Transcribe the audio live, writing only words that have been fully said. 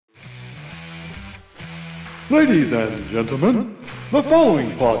Ladies and gentlemen, the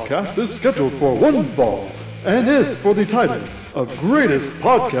following podcast is scheduled for one fall and is for the title of Greatest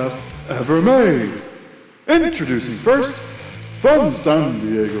Podcast Ever Made. Introducing first, from San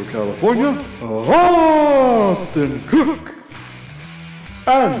Diego, California, Austin Cook.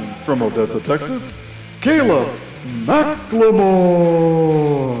 And from Odessa, Texas, Caleb McLemore.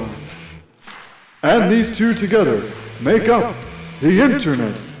 And these two together make up the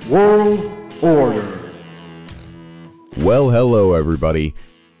Internet World Order. Well, hello, everybody.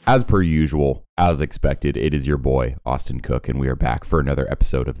 As per usual, as expected, it is your boy, Austin Cook, and we are back for another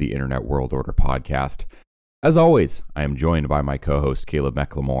episode of the Internet World Order podcast. As always, I am joined by my co-host, Caleb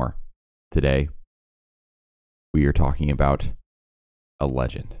McLemore. Today, we are talking about a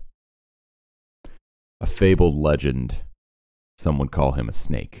legend. A fabled legend. Some would call him a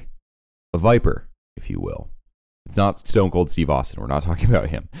snake. A viper, if you will. It's not Stone Cold Steve Austin. We're not talking about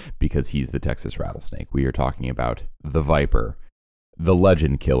him because he's the Texas rattlesnake. We are talking about the Viper, the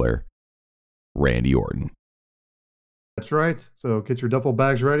legend killer, Randy Orton. That's right. So get your duffel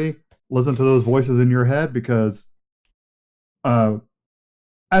bags ready. Listen to those voices in your head because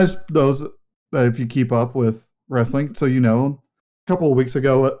as those, if you keep up with wrestling, so you know, a couple of weeks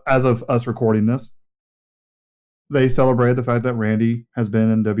ago, as of us recording this, they celebrated the fact that Randy has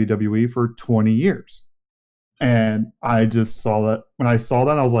been in WWE for 20 years. And I just saw that. When I saw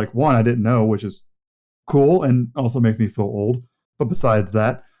that, I was like, one, I didn't know, which is cool and also makes me feel old. But besides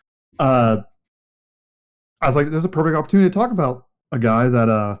that, I was like, this is a perfect opportunity to talk about a guy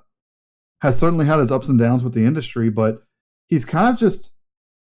that has certainly had his ups and downs with the industry, but he's kind of just,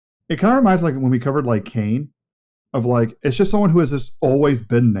 it kind of reminds me like when we covered like Kane, of like, it's just someone who has just always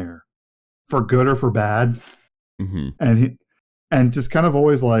been there for good or for bad. Mm-hmm. And just kind of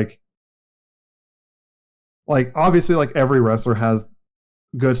always like obviously like every wrestler has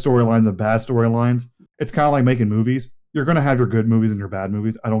good storylines and bad storylines. It's kind of like making movies. You're going to have your good movies and your bad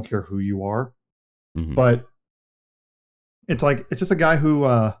movies. I don't care who you are. Mm-hmm. But it's like, it's just a guy who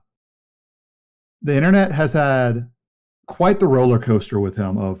the internet has had quite the roller coaster with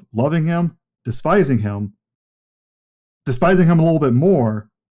him of loving him, despising him a little bit more,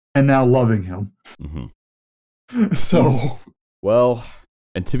 and now loving him. Mm-hmm. So, well,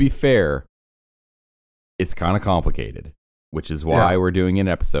 and to be fair, it's kind of complicated, which is why we're doing an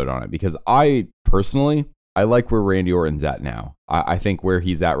episode on it. Because I personally like where Randy Orton's at now. I think where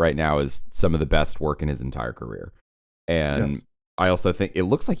he's at right now is some of the best work in his entire career. And yes. I also think it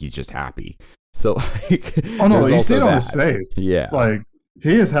looks like he's just happy. So, like, oh no, you see it on his face. Yeah. Like,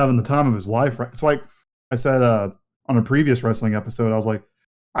 he is having the time of his life. Right? It's like I said on a previous wrestling episode, I was like,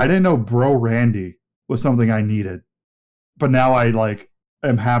 I didn't know Bro Randy was something I needed. But now I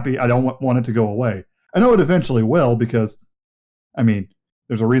am happy. I don't want it to go away. I know it eventually will because, I mean,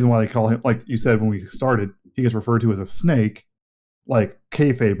 there's a reason why they call him, like you said when we started, he gets referred to as a snake, like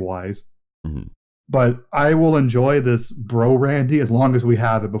kayfabe-wise. Mm-hmm. But I will enjoy this Bro Randy as long as we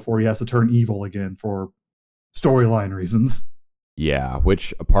have it before he has to turn evil again for storyline reasons. Yeah,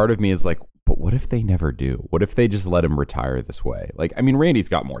 which a part of me is like, but what if they never do? What if they just let him retire this way? Like, I mean, Randy's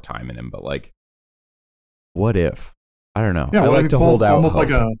got more time in him, but like, what if? I don't know. Yeah, I like to hold out almost hope.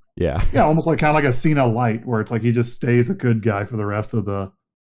 Like almost like kind of like a Cena Light, where it's like he just stays a good guy for the rest of the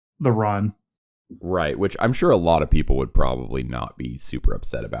run. Right, which I'm sure a lot of people would probably not be super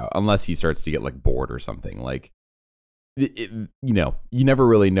upset about, unless he starts to get like bored or something. Like, you know, you never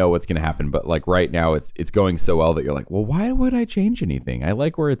really know what's going to happen. But like right now, it's going so well that you're like, well, why would I change anything? I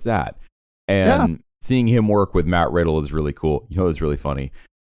like where it's at. And seeing him work with Matt Riddle is really cool. You know, it's really funny,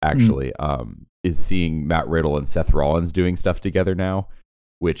 actually. Is seeing Matt Riddle and Seth Rollins doing stuff together now,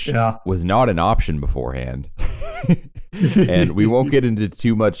 which was not an option beforehand. And we won't get into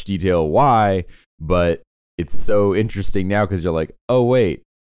too much detail why, but it's so interesting now because you're like, oh, wait,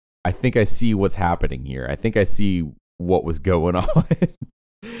 I think I see what's happening here. I think I see what was going on.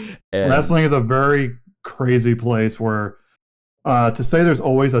 And wrestling is a very crazy place where to say there's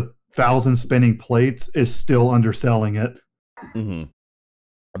always 1,000 spinning plates is still underselling it. Mm-hmm.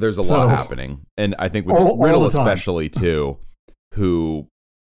 There's a lot happening. And I think with Riddle especially, too, who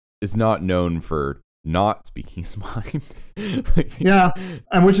is not known for not speaking his mind. Yeah,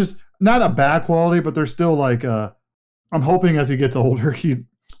 and which is not a bad quality, but there's still like, I'm hoping as he gets older, he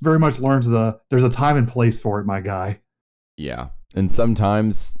very much learns there's a time and place for it, my guy. Yeah, and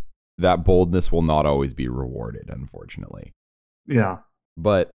sometimes that boldness will not always be rewarded, unfortunately. Yeah.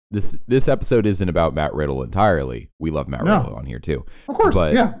 But this episode isn't about Matt Riddle entirely. We love Matt Riddle on here too. Of course,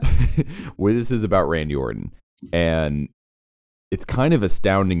 but yeah. This is about Randy Orton. And it's kind of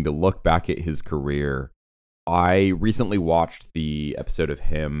astounding to look back at his career. I recently watched the episode of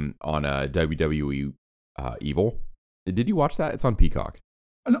him on a WWE Evil. Did you watch that? It's on Peacock.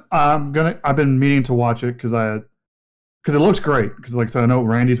 I've been meaning to watch it because it looks great. Because like I said, I know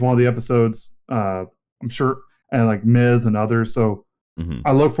Randy's one of the episodes. I'm sure, and like Miz and others. So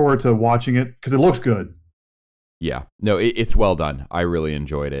I look forward to watching it because it looks good. Yeah, no, it's well done. I really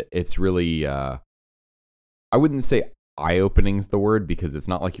enjoyed it. It's really, I wouldn't say eye-opening is the word because it's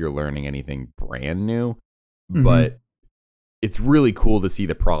not like you're learning anything brand new, but it's really cool to see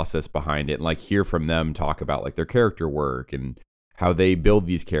the process behind it and like hear from them talk about like their character work and how they build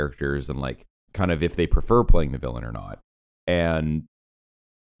these characters and like kind of if they prefer playing the villain or not. And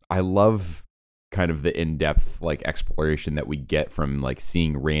I love kind of the in-depth like exploration that we get from like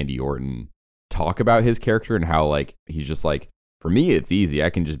seeing Randy Orton talk about his character and how like he's just like, for me it's easy, I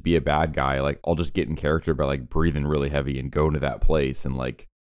can just be a bad guy, like I'll just get in character by like breathing really heavy and go to that place, and like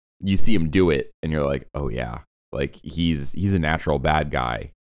you see him do it and you're like, oh yeah, like he's a natural bad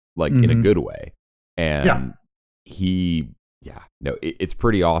guy, like in a good way. And it's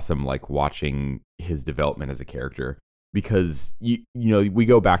pretty awesome like watching his development as a character, because you know we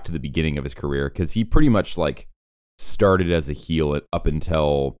go back to the beginning of his career, because he pretty much like started as a heel up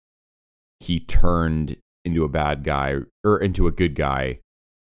until he turned into a bad guy or into a good guy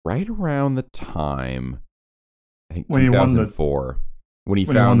right around the time, I think, 2004, when he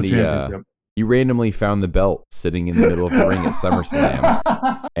found he randomly found the belt sitting in the middle of the ring at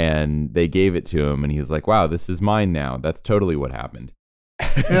SummerSlam, and they gave it to him, and he was like, wow, this is mine now. That's totally what happened.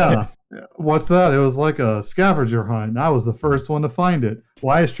 Yeah. What's that? It was like a scavenger hunt. I was the first one to find it.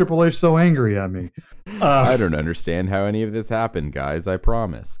 Why is Triple H so angry at me? I don't understand how any of this happened, guys. I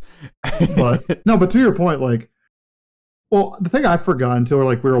promise. But to your point, like, well, the thing I forgot until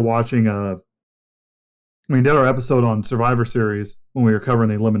like we were watching, we did our episode on Survivor Series when we were covering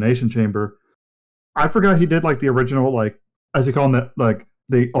the Elimination Chamber. I forgot he did like the original, like, as you call them, like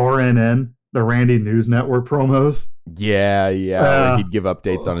the RNN, the Randy News Network promos. Yeah. Like he'd give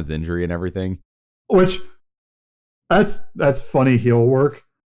updates on his injury and everything. Which that's funny heel work,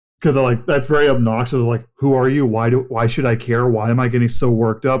 because like that's very obnoxious. Like, who are you? Why should I care? Why am I getting so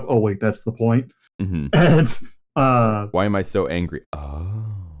worked up? Oh wait, that's the point. And why am I so angry?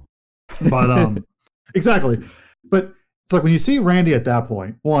 Oh, but exactly. But it's like when you see Randy at that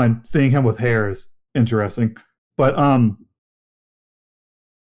point, one, seeing him with hair is interesting, but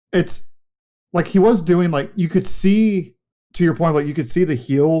it's like he was doing, like, you could see, to your point, like you could see the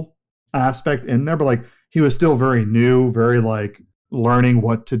heel aspect in there, but like he was still very new, very like learning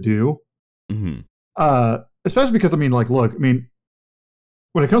what to do. Especially because, I mean, like, look, I mean,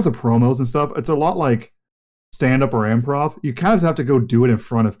 when it comes to promos and stuff, it's a lot like stand-up or improv. You kind of have to go do it in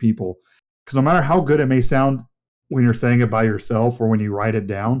front of people, because no matter how good it may sound when you're saying it by yourself or when you write it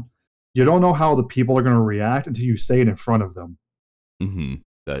down, you don't know how the people are going to react until you say it in front of them.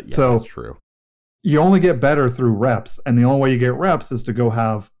 So that's true. You only get better through reps, and the only way you get reps is to go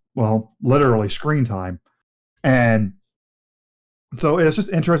have, well, literally screen time. And so it's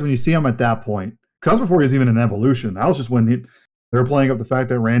just interesting when you see him at that point, because before he was even in Evolution. That was just when they were playing up the fact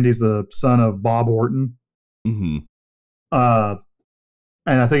that Randy's the son of Bob Orton. And I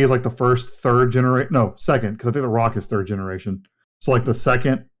think he's like the second, because I think The Rock is third generation. So like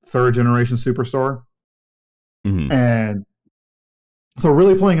the third generation superstar. And so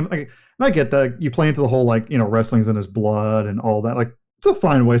really playing, like, and I get that you play into the whole, like, you know, wrestling's in his blood and all that. Like, it's a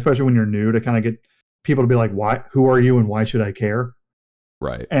fine way, especially when you're new, to kind of get people to be like, why, who are you and why should I care?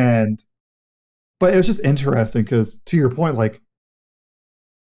 Right. But it was just interesting because, to your point, like,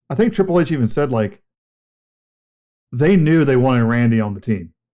 I think Triple H even said, like, they knew they wanted Randy on the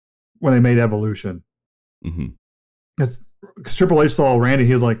team when they made Evolution. Because Triple H saw Randy,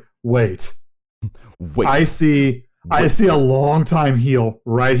 he was like, wait, I see a long time heel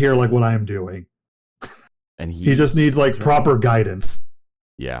right here, like what I'm doing. And he just needs like proper guidance.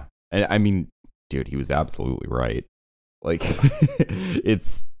 Yeah. And I mean, dude, he was absolutely right. Like,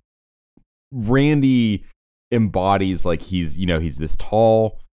 it's Randy embodies, like, he's this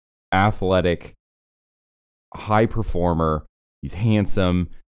tall, athletic, high performer. He's handsome.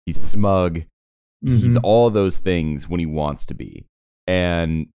 He's smug. He's all of those things when he wants to be.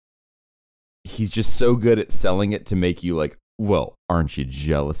 And he's just so good at selling it to make you like, well, aren't you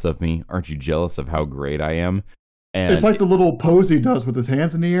jealous of me? Aren't you jealous of how great I am? And it's like the little pose he does with his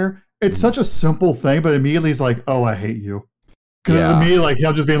hands in the air. It's such a simple thing, but immediately he's like, oh, I hate you. Because it's immediately like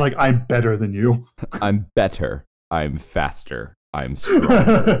him just being like, I'm better than you. I'm better. I'm faster. I'm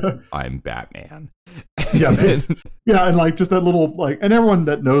stronger. I'm Batman. And like just that little, like, and everyone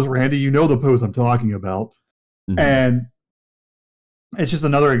that knows Randy, you know the pose I'm talking about. And it's just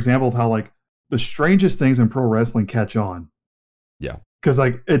another example of how, like, the strangest things in pro wrestling catch on. Yeah. because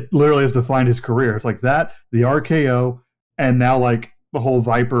like it literally has defined his career. It's like that, the RKO, and now like the whole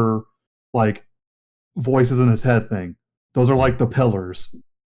Viper like voices in his head thing. Those are like the pillars.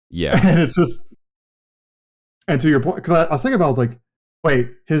 Yeah. And it's just, and to your point, because I was thinking about, I was like, wait,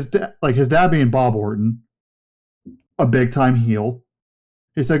 his dad being Bob Orton, a big time heel.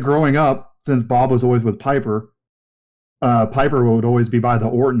 He said growing up, since Bob was always with Piper, Piper would always be by the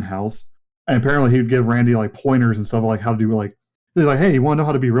Orton house, and apparently he would give Randy like pointers and stuff like how to do like. He's like, hey, you want to know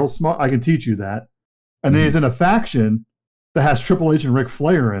how to be real smart? I can teach you that. And then he's in a faction that has Triple H and Ric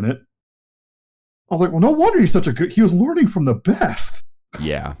Flair in it. I was like, well, no wonder he's such a good. He was learning from the best.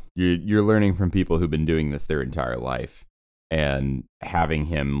 Yeah, you're learning from people who've been doing this their entire life, and having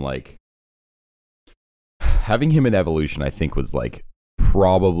him in Evolution, I think was like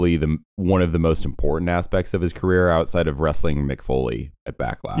probably one of the most important aspects of his career outside of wrestling Mick Foley at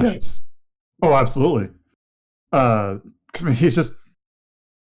Backlash. Yes. Oh, absolutely. Because I mean, he's just,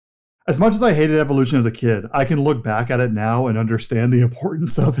 as much as I hated Evolution as a kid, I can look back at it now and understand the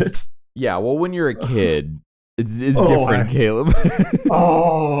importance of it. Yeah, well, when you're a kid, it's different, Caleb.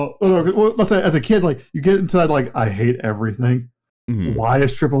 Well, let's say as a kid, like you get into that, like I hate everything. Mm-hmm. Why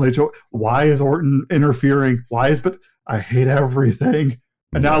is Triple H? Why is Orton interfering? But I hate everything.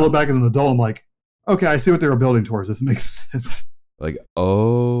 And now I look back as an adult, I'm like, okay, I see what they were building towards. This makes sense. Like,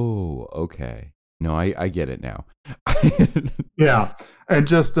 oh, okay. No, I get it now. Yeah, and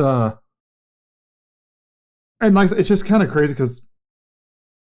just and like it's just kind of crazy because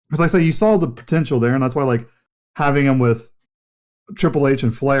like I say, you saw the potential there, and that's why like having him with Triple H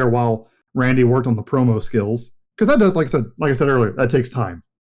and Flair while Randy worked on the promo skills, because that does, like I said earlier, that takes time,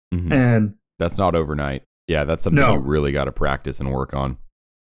 and that's not overnight. Yeah, that's something you really got to practice and work on.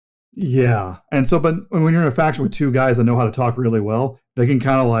 Yeah, and so, but when you're in a faction with two guys that know how to talk really well, they can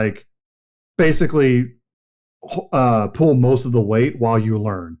kind of like basically pull most of the weight while you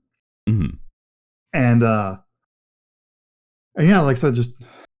learn. Mm-hmm. And yeah, like I said, just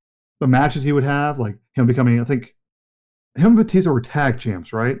the matches he would have, like him becoming, I think him and Batista were tag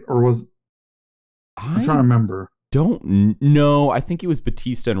champs, right? Or was I'm trying to remember. Don't know. I think it was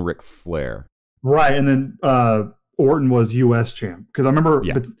Batista and Ric Flair. Right, and then Orton was U.S. champ, because I remember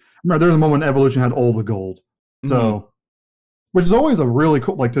there was a moment when Evolution had all the gold. So, which is always a really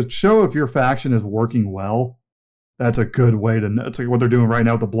cool, like to show if your faction is working well. That's a good way to. It's like what they're doing right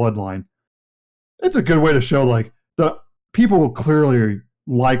now with the Bloodline. It's a good way to show like the people will clearly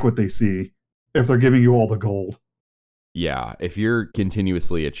like what they see if they're giving you all the gold. Yeah, if you're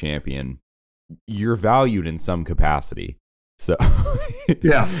continuously a champion, you're valued in some capacity. So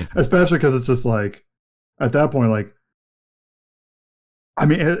yeah, especially because it's just like at that point, like I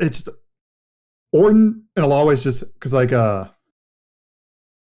mean, it's just Orton, and it'll always just because like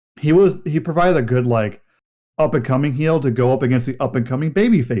he provided a good like up and coming heel to go up against the up and coming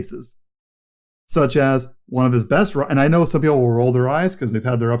baby faces, such as one of his best. And I know some people will roll their eyes because they've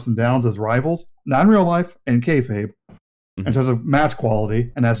had their ups and downs as rivals, not in real life and kayfabe, in terms of match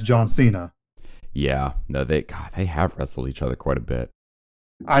quality, and that's John Cena. Yeah, no, they have wrestled each other quite a bit.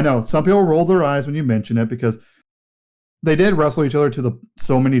 I know some people roll their eyes when you mention it because they did wrestle each other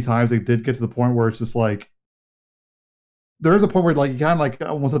so many times. They did get to the point where it's just like there is a point where like you kind of like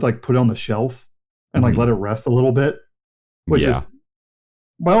almost have to like put it on the shelf and like let it rest a little bit, which is.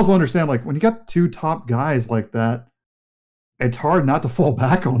 But I also understand like when you got two top guys like that, it's hard not to fall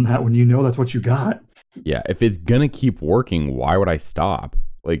back on that when you know that's what you got. Yeah, if it's gonna keep working, why would I stop?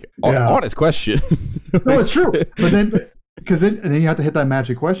 Like, honest question. No, it's true. But then, then you have to hit that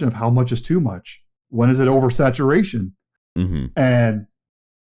magic question of how much is too much. When is it oversaturation? But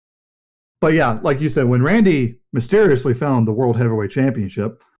yeah, like you said, when Randy mysteriously found the World Heavyweight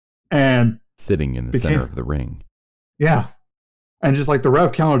Championship and sitting in the center of the ring, yeah, and just like the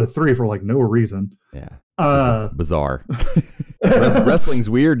ref counted to 3 for like no reason. Yeah, bizarre. Wrestling's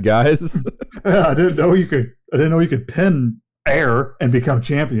weird, guys. Yeah, I didn't know you could pin air and become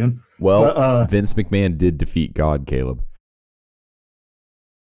champion. Well, Vince McMahon did defeat God, Caleb.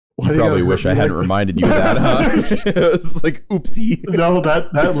 You probably wish I hadn't reminded you of that, huh? It's like, oopsie. No,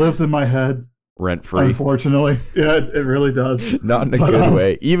 that lives in my head. Rent free. Unfortunately. Yeah, it really does. Not in a good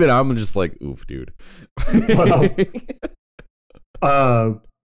way. Even I'm just like, oof, dude. But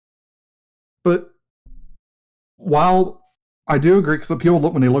while I do agree, because people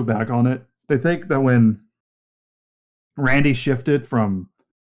when they look back on it, they think that when Randy shifted from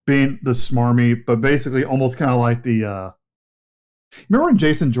being the smarmy, but basically almost kind of like the remember when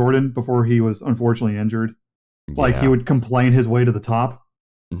Jason Jordan, before he was unfortunately injured, like he would complain his way to the top?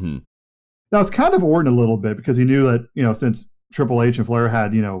 Mm-hmm. That was kind of Orton a little bit because he knew that, since Triple H and Flair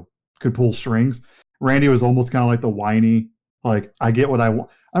had, could pull strings, Randy was almost kind of like the whiny, like I get what I want.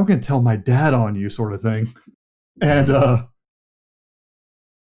 I'm going to tell my dad on you, sort of thing. And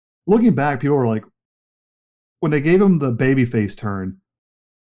looking back, people were like, when they gave him the babyface turn,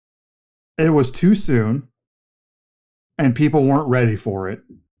 it was too soon, and people weren't ready for it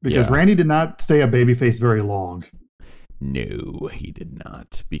because Yeah. Randy did not stay a babyface very long. No, he did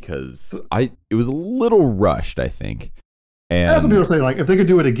not, because it was a little rushed, I think. And that's what people say. Like, if they could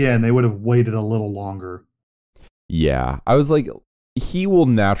do it again, they would have waited a little longer. yeah, I was like, he will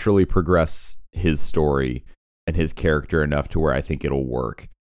naturally progress his story and his character enough to where I think it'll work.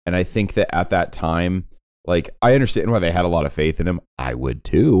 And I think that at that time, like, I understand why they had a lot of faith in him. I would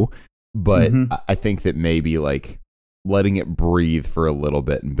too. But I think that maybe like letting it breathe for a little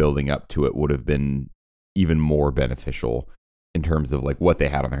bit and building up to it would have been even more beneficial in terms of like what they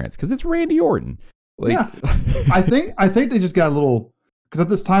had on their hands. Because it's Randy Orton. Like, yeah, I think they just got a little, because at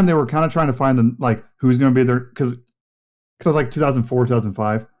this time they were kind of trying to find the like who's going to be there, because it was like 2004,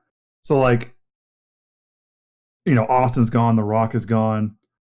 2005. So like, Austin's gone, The Rock is gone.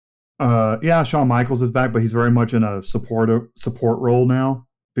 Yeah, Shawn Michaels is back, but he's very much in a support role now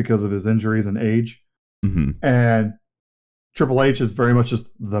because of his injuries and age. And Triple H is very much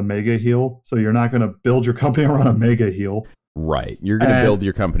just the mega heel. So you're not going to build your company around a mega heel. Right. You're going to build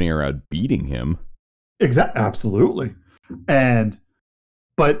your company around beating him. Absolutely.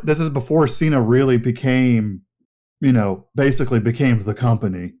 But this is before Cena really became, basically became the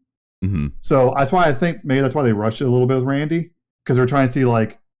company. So that's why I think maybe that's why they rushed it a little bit with Randy, because they're trying to see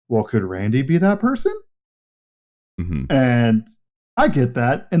like, well, could Randy be that person? And I get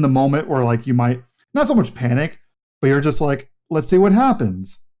that in the moment where like you might not so much panic, but you're just like, let's see what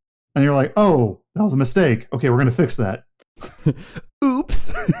happens. And you're like, oh, that was a mistake. Okay, we're going to fix that.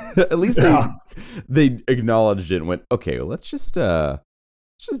 Oops. At least they acknowledged it and went, okay, well, let's just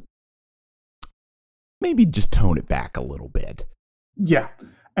maybe just tone it back a little bit. Yeah.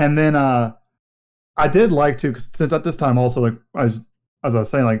 And then I did like to, because since at this time also, like as I was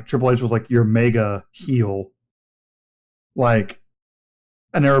saying, like Triple H was like your mega heel. Like,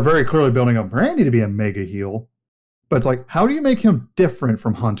 and they were very clearly building up Randy to be a mega heel. But it's like, how do you make him different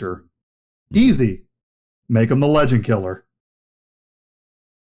from Hunter? Easy. Make him the legend killer.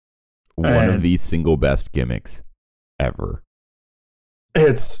 One of the single best gimmicks ever.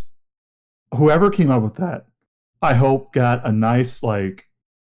 It's whoever came up with that, I hope got a nice, like,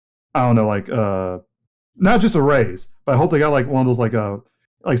 I don't know, like, not just a raise, but I hope they got like one of those, like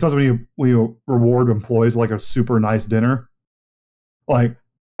sometimes when you reward employees with like a super nice dinner. Like,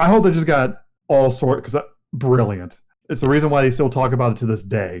 I hope they just got all sorts, because brilliant. It's the reason why they still talk about it to this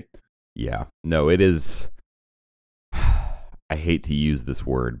day. Yeah. No, it is. I hate to use this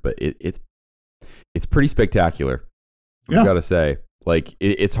word, but it's pretty spectacular. I've got to say, like,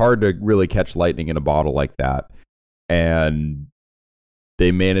 it's hard to really catch lightning in a bottle like that, and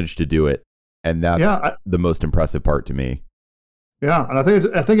they managed to do it, and that's the most impressive part to me. Yeah, and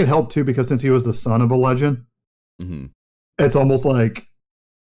I think it helped too, because since he was the son of a legend, it's almost like,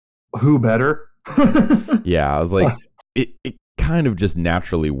 who better? Yeah, I was like, it kind of just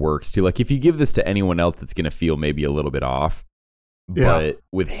naturally works too. Like, if you give this to anyone else, that's going to feel maybe a little bit off. But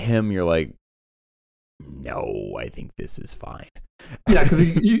with him, you're like, no, I think this is fine. Yeah, because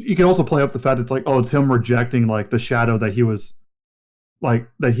you can also play up the fact that it's like, oh, it's him rejecting like the shadow that he was, like,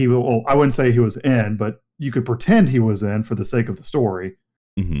 that he will. Well, I wouldn't say he was in, but you could pretend he was in for the sake of the story.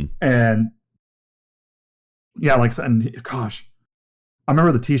 And yeah, like, and gosh, I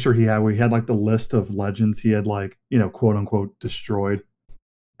remember the T-shirt he had where he had like the list of legends he had, like, quote unquote destroyed,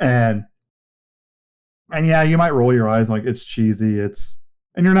 and yeah, you might roll your eyes like it's cheesy, and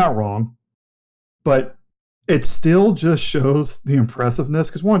you're not wrong, but it still just shows the impressiveness,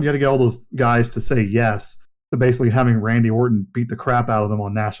 because one, you got to get all those guys to say yes to basically having Randy Orton beat the crap out of them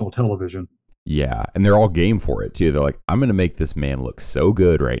on national television. Yeah, and they're all game for it too. They're like, I'm going to make this man look so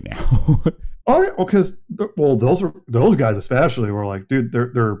good right now. Oh, yeah, because those guys especially were like, dude,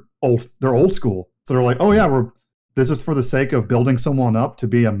 they're old school, so they're like, oh yeah, this is for the sake of building someone up to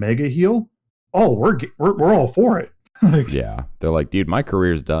be a mega heel. Oh, we're all for it. Like, yeah, they're like, dude, my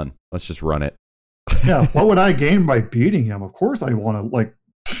career's done. Let's just run it. Yeah, what would I gain by beating him? Of course, I want to, like,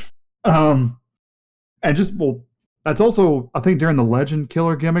 and just, well, that's also, I think, during the Legend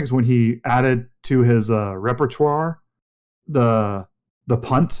Killer gimmicks when he added to his repertoire the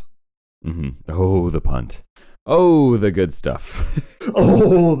punt. Oh, the punt. Oh, the good stuff.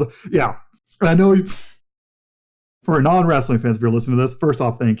 Yeah. And I know for non-wrestling fans, if you're listening to this, first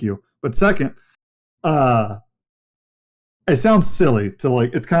off, thank you. But second, it sounds silly to,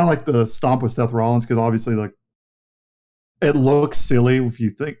 like, it's kind of like the stomp with Seth Rollins, because obviously, like, it looks silly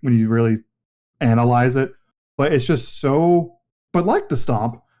when you really analyze it, but it's just so But like the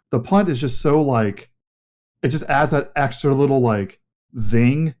stomp, the punt is just so like it just adds that extra little like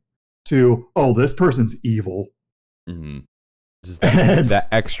zing to this person's evil. Mm-hmm. Just And that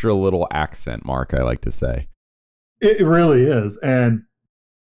extra little accent mark, I like to say. it really is. And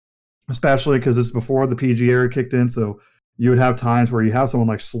especially because it's before the PG era kicked in, so you would have times where you have someone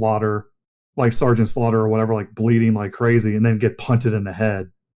like Slaughter, like Sergeant Slaughter or whatever, like bleeding like crazy, and then get punted in the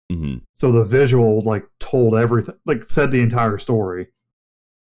head. Mm-hmm. So the visual like told everything, like said the entire story.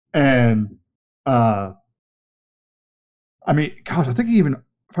 And I mean, gosh, I think he even,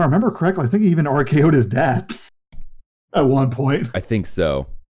 if I remember correctly, I think he even RKO'd his dad at one point. I think so.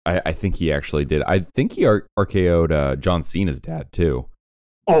 I think he actually did. I think he RKO'd John Cena's dad too.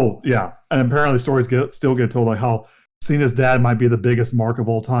 Oh yeah, and apparently stories still get told like how Cena's dad might be the biggest mark of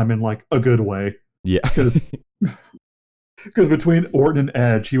all time in like a good way. Yeah, because between Orton and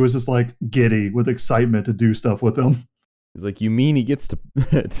Edge, he was just like giddy with excitement to do stuff with him. He's like, you mean he gets to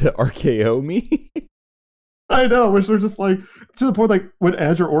RKO me? I know, which they're just like to the point like when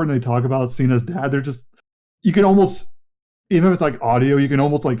Edge or Orton they talk about Cena's dad, they're just you can almost even if it's like audio, you can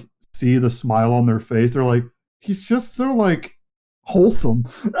almost like see the smile on their face. They're like, he's just so like wholesome.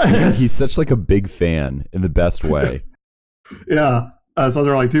 He's such like a big fan in the best way. Yeah. So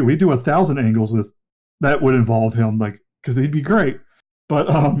they're like, dude, we do 1,000 angles with that would involve him, like, because he'd be great. But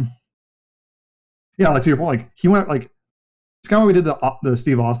yeah, like to your point, like he went like it's kind of what we did the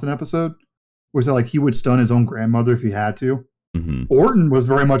Steve Austin episode, where like he would stun his own grandmother if he had to. Mm-hmm. Orton was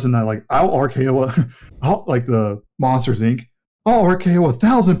very much in that, like, I'll RKO, like the Monsters Inc. I'll RKO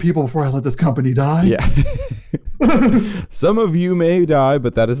 1,000 people before I let this company die. Yeah. Some of you may die,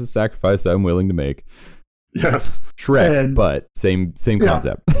 but that is a sacrifice I'm willing to make. Yes. Shrek, but same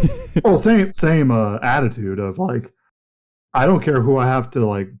concept. Well, same attitude of like, I don't care who I have to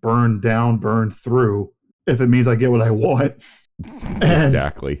like burn down, burn through, if it means I get what I want. And,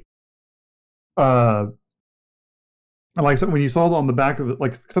 exactly. And like I said, when you saw it on the back of it,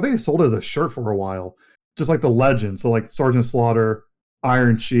 like, because I think they sold it as a shirt for a while, just like the legend. So like Sergeant Slaughter,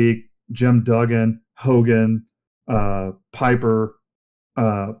 Iron Sheik, Jim Duggan, Hogan, Piper,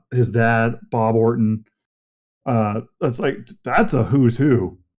 his dad, Bob Orton. That's a who's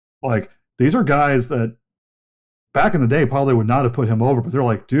who. Like these are guys that back in the day probably would not have put him over, but they're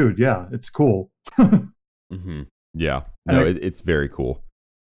like, dude, yeah, it's cool. Mm-hmm. Yeah, no, it's very cool.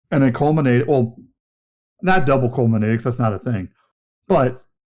 And it culminated. Well, not double culminated because that's not a thing, but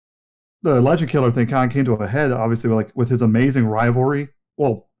the Legend Killer thing kind of came to a head, obviously, like with his amazing rivalry.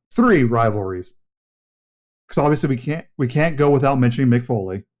 Well, 3 rivalries, because obviously we can't go without mentioning Mick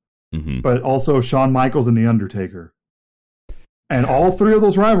Foley, but also Shawn Michaels and The Undertaker, and all 3 of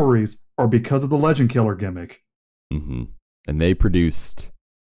those rivalries are because of the Legend Killer gimmick. Mm-hmm. And they produced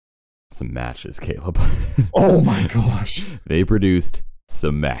some matches, Caleb. Oh my gosh, they produced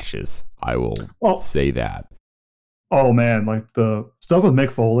some matches. I will say that. Oh man, like the stuff with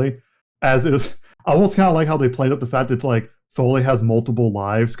Mick Foley, as is, I almost kind of like how they played up the fact that it's like Foley has multiple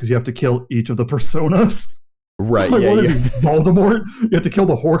lives because you have to kill each of the personas. Right? Like, yeah. What is he, Voldemort? You have to kill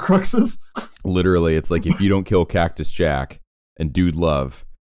the Horcruxes. Literally, it's like if you don't kill Cactus Jack and Dude Love,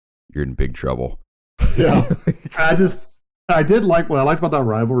 you're in big trouble. Yeah, I did like what I liked about that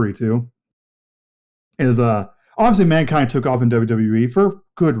rivalry too. Is obviously Mankind took off in WWE for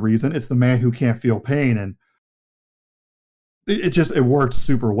good reason. It's the man who can't feel pain, and it worked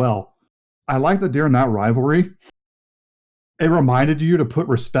super well. I like that during that rivalry, it reminded you to put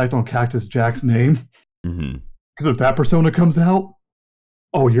respect on Cactus Jack's name. Because if that persona comes out,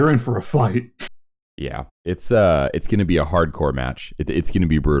 you're in for a fight. Yeah, it's going to be a hardcore match. It's going to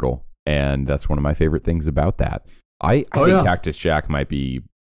be brutal, and that's one of my favorite things about that. I think Cactus Jack might be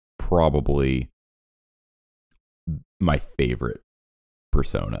probably my favorite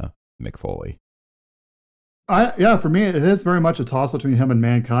persona, Mick Foley. For me, it is very much a toss between him and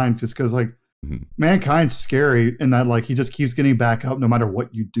Mankind, just because like Mankind's scary in that like he just keeps getting back up no matter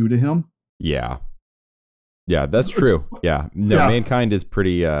what you do to him. Yeah, that's true. Mankind is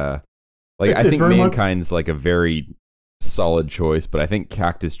pretty. I think Mankind's like a very solid choice, but I think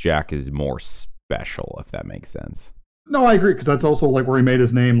Cactus Jack is more special, if that makes sense. No, I agree, because that's also like where he made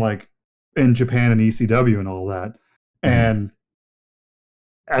his name, like in Japan and ECW and all that, and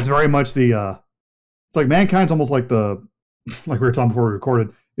that's very much the. It's like Mankind's almost like the, like we were talking before we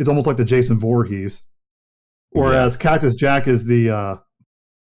recorded. It's almost like the Jason Voorhees, whereas Cactus Jack is the.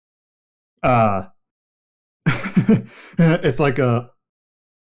 It's like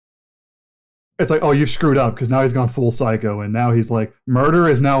you've screwed up because now he's gone full psycho and now he's like murder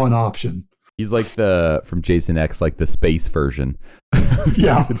is now an option. He's like from Jason X, like the space version.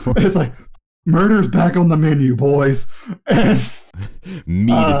 Yeah, it's like Murder's back on the menu, boys. And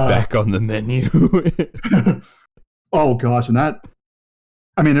Meat is back on the menu. oh gosh, and that,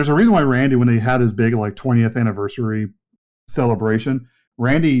 I mean, there's a reason why Randy, when they had his big like 20th anniversary celebration,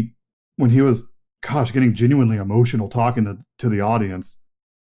 Randy, when he was, gosh, getting genuinely emotional talking to the audience,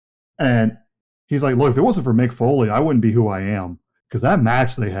 and he's like, "Look, if it wasn't for Mick Foley, I wouldn't be who I am." Because that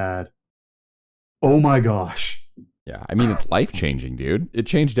match they had, oh my gosh. Yeah, I mean, it's life-changing, dude. It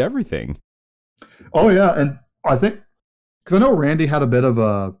changed everything. Oh yeah, and I think, because I know Randy had a bit of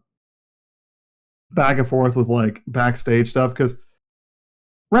a back and forth with like backstage stuff, because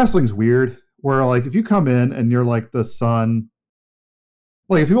wrestling's weird. Where like if you come in and you're like the son,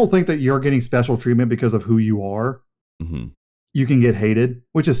 like if people think that you're getting special treatment because of who you are, Mm-hmm. you can get hated,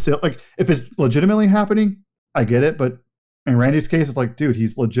 which is like if it's legitimately happening, I get it. But in Randy's case, it's like, dude,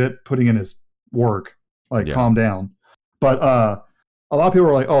 he's legit putting in his work. Like, Yeah. calm down. But a lot of people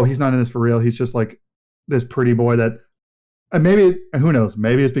are like, oh, he's not in this for real. He's just like this pretty boy that, and maybe, and who knows,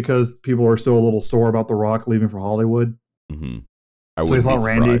 maybe it's because people are still a little sore about The Rock leaving for Hollywood. Mm-hmm. I So they wouldn't be thought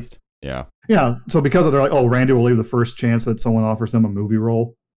Randy, surprised. Yeah. yeah. So because of, they're like, oh, Randy will leave the first chance that someone offers him a movie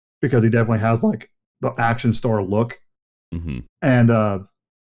role, because he definitely has like the action star look. Mm-hmm. And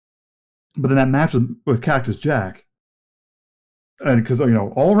but then that match with Cactus Jack, and because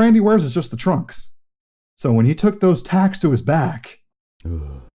all Randy wears is just the trunks. So when he took those tacks to his back,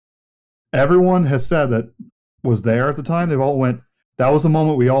 everyone has said that was there at the time. They've all went, that was the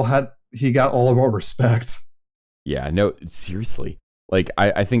moment we all had. He got all of our respect. Yeah, no, seriously. Like,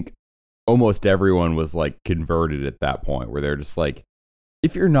 I think almost everyone was like converted at that point where they're just like,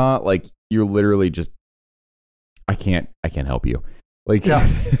 if you're not, like, you're literally just, I can't help you. Like, yeah.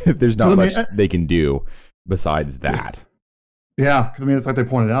 There's not much they can do besides that. Yeah, because I mean, it's like they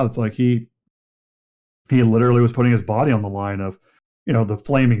pointed out, it's like he literally was putting his body on the line of, the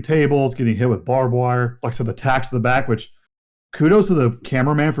flaming tables, getting hit with barbed wire, like I said, the tacks to the back, which kudos to the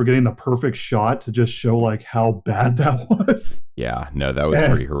cameraman for getting the perfect shot to just show like how bad that was. Yeah, no, that was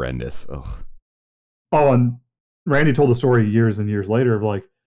pretty horrendous. Ugh. Oh, and Randy told the story years and years later of like,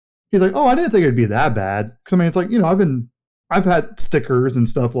 he's like, oh, I didn't think it'd be that bad. Because I mean, it's like, I've had stickers and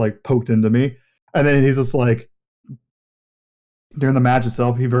stuff like poked into me. And then he's just like, during the match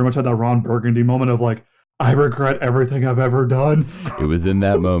itself, he very much had that Ron Burgundy moment of like, I regret everything I've ever done. It was in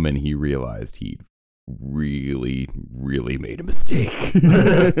that moment he realized he really, really made a mistake.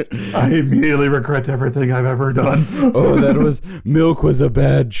 I immediately regret everything I've ever done. Milk was a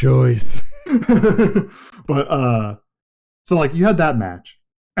bad choice. But so like you had that match,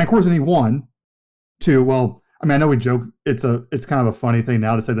 and of course, then he won too. Well, I mean, I know we joke it's kind of a funny thing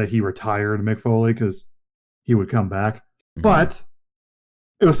now to say that he retired Mick Foley because he would come back, but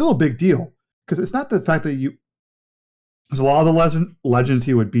it was still a big deal because it's not the fact that there's a lot of the legends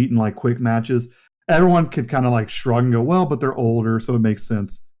he would beat in like quick matches. Everyone could kind of like shrug and go, well, but they're older, so it makes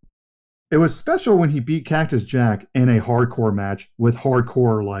sense. It was special when he beat Cactus Jack in a hardcore match with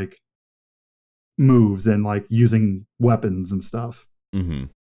hardcore like moves and like using weapons and stuff.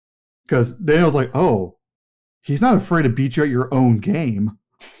 Because then it was like, oh, he's not afraid to beat you at your own game.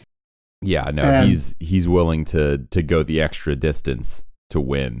 Yeah, no, he's willing to go the extra distance to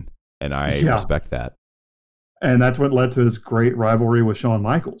win, and I respect that. And that's what led to his great rivalry with Shawn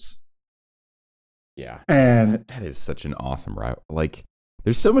Michaels. Yeah, and that is such an awesome rival. Like,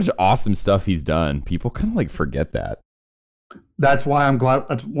 there's so much awesome stuff he's done. People kind of like forget that. That's why I'm glad.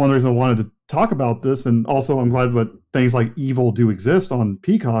 That's one of the reasons I wanted to talk about this, and also I'm glad that things like Evil do exist on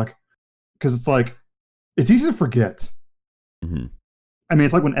Peacock, because it's like it's easy to forget. I mean,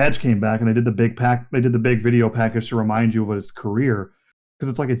 it's like when Edge came back and they did the big video package to remind you of his career, because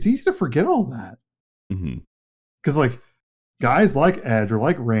it's like it's easy to forget all that. Because like guys like Edge or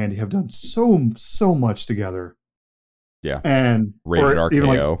like Randy have done so much together. Yeah, and rated RKO.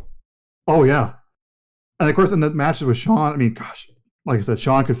 Like, oh yeah, and of course in the matches with Shawn, I mean, gosh, like I said,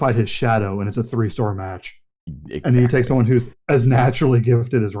 Shawn could fight his shadow, and it's a 3-star match. Exactly. And then you take someone who's as naturally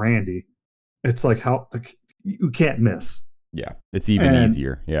gifted as Randy. It's like how you can't miss. Yeah, it's even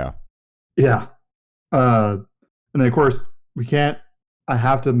easier. Yeah. And then of course I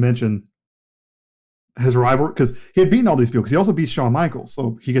have to mention his rival, because he had beaten all these people, because he also beat Shawn Michaels,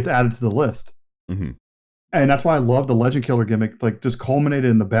 so he gets added to the list. And that's why I love the Legend Killer gimmick, like just culminated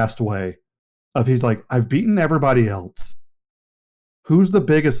in the best way. Of he's like, I've beaten everybody else. Who's the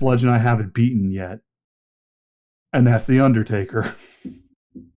biggest legend I haven't beaten yet? And that's The Undertaker.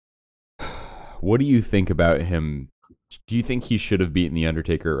 What do you think about him? Do you think he should have beaten The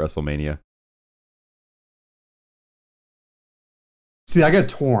Undertaker at WrestleMania? See, I get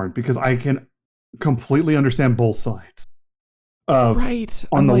torn because I can completely understand both sides Right.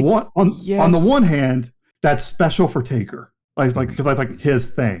 On I'm the like, one on the yes. one hand, that's special for Taker, like because that's like his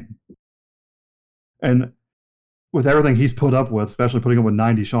thing, and with everything he's put up with, especially putting up with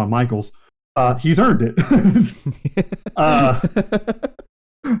 90 Shawn Michaels, he's earned it. uh,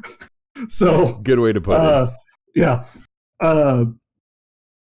 so, Good way to put it. yeah.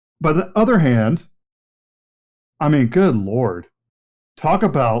 But the other hand, I mean, good Lord. Talk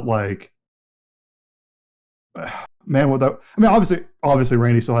about like, man, without, I mean, obviously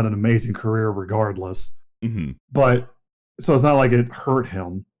Randy still had an amazing career regardless, Mm-hmm. but so it's not like it hurt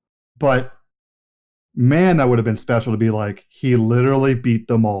him, but man, that would have been special to be like, he literally beat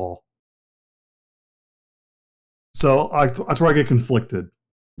them all. So that's where I get conflicted.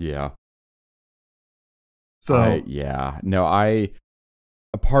 Yeah. So A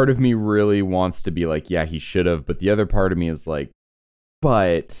part of me really wants to be like, yeah, he should have, but the other part of me is like,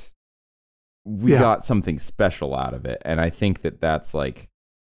 but we got something special out of it. And I think that's like,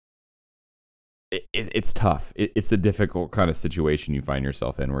 it's tough. It's a difficult kind of situation you find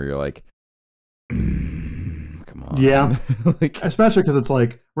yourself in where you're like, come on. Yeah. Like, especially because it's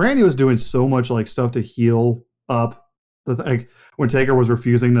like Randy was doing so much like stuff to heal up. Like when Taker was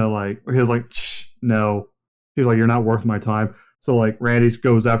refusing to like, he was like, no. He was like, you're not worth my time. So like Randy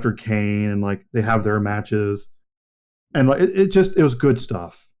goes after Kane and like they have their matches. And like it was good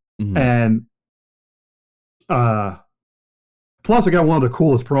stuff. mm-hmm. And plus I got one of the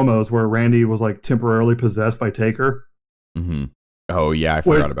coolest promos where Randy was like temporarily possessed by Taker. Mm-hmm. Oh yeah, I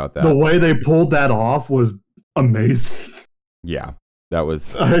forgot about that. The way they pulled that off was amazing. Yeah, that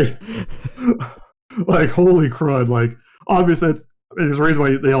was like holy crud. Like obviously there's a reason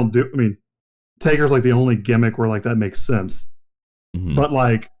why they don't do, I mean, Taker's like the only gimmick where like that makes sense. Mm-hmm. But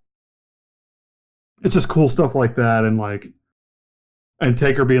like it's just cool stuff like that, and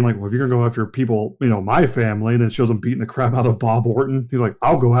Taker being like, well, if you're gonna go after people, you know, my family, and then shows him beating the crap out of Bob Orton. He's like,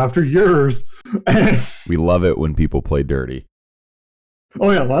 I'll go after yours. And, we love it when people play dirty.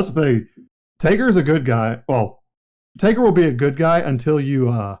 Oh yeah, well, that's the thing. Taker is a good guy. Well, Taker will be a good guy until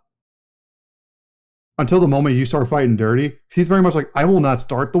the moment you start fighting dirty. He's very much like, I will not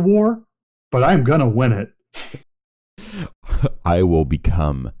start the war, but I'm gonna win it. I will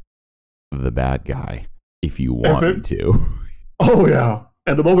become the bad guy if you want me to. Oh yeah.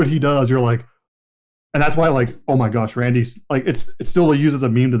 And the moment he does, you're like, and that's why like, oh my gosh, Randy's like, it's still used as a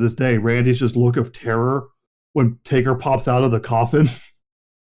meme to this day. Randy's just look of terror when Taker pops out of the coffin.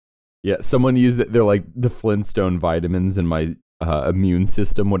 Yeah, someone used it. They're like the Flintstone vitamins in my immune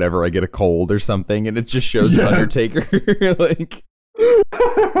system whenever I get a cold or something, and it just shows Undertaker. Like,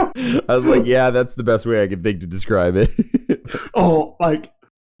 I was like, yeah, that's the best way I could think to describe it. Oh, like,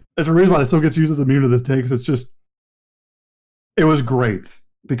 there's a reason why it still gets used as a meme to this day, because it was great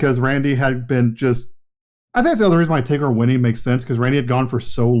because Randy had been just. I think that's the other reason why Taker winning makes sense, because Randy had gone for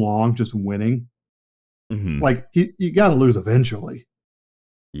so long just winning. Mm-hmm. Like you got to lose eventually.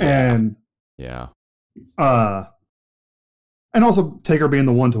 Yeah. And yeah. And also Taker being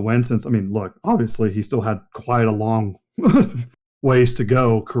the one to win, since I mean, look, obviously he still had quite a long ways to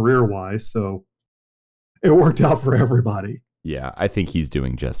go career-wise, so it worked out for everybody. Yeah, I think he's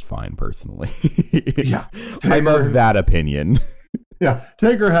doing just fine personally. Yeah. I'm of that opinion. Yeah,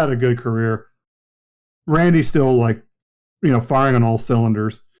 Taker had a good career. Randy's still like, you know, firing on all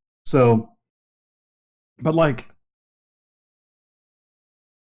cylinders. So, but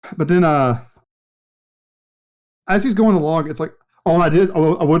then as he's going along, it's like, oh, and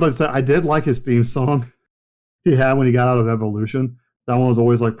I would like to say I did like his theme song he had when he got out of Evolution. That one was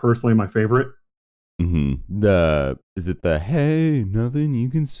always like personally my favorite. Mm-hmm. Is it the "Hey, nothing you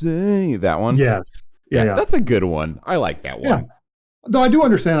can say"? That one? Yes. Yeah. That's a good one. I like that one. Yeah. Though I do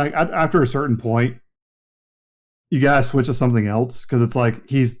understand, like after a certain point, you gotta switch to something else, because it's like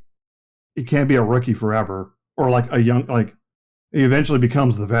he can't be a rookie forever, or like a young, like he eventually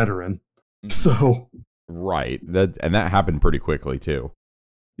becomes the veteran. So right, that happened pretty quickly too.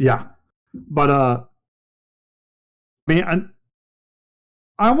 Yeah, but I mean,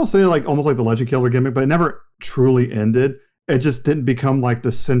 I almost say like almost like the Legend Killer gimmick, but it never truly ended. It just didn't become like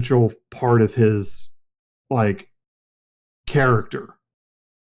the central part of his like character,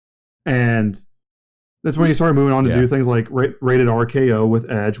 and that's when he started moving on to do things like rated RKO with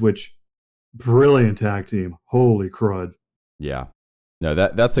Edge, which brilliant tag team. Holy crud! Yeah, no,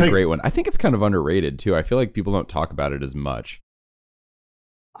 that's a great one. I think it's kind of underrated too. I feel like people don't talk about it as much.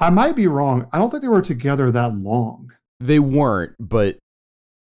 I might be wrong. I don't think they were together that long. They weren't, but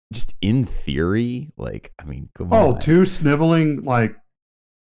just in theory, like, I mean, come on. Oh, two sniveling, like,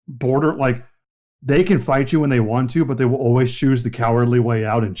 border, like, they can fight you when they want to, but they will always choose the cowardly way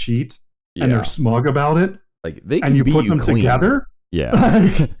out and cheat, and they're smug about it. Like they and can you beat put you them clean. together.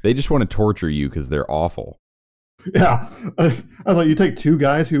 Yeah, they just want to torture you because they're awful. Yeah, I was like, you take two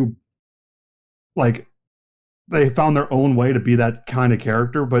guys who like they found their own way to be that kind of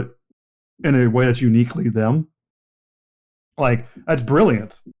character, but in a way that's uniquely them. Like that's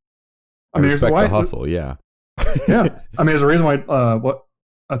brilliant. I respect the hustle. Yeah. Yeah. I mean, there's a reason why. What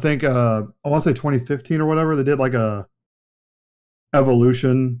I think I want to say 2015 or whatever they did like a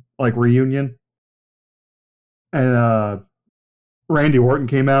Evolution like reunion, and Randy Orton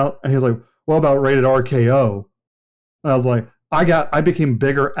came out and he was like, "What about rated RKO?" And I was like, I became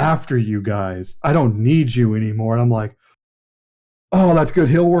bigger after you guys. I don't need you anymore." And I'm like, "Oh, that's good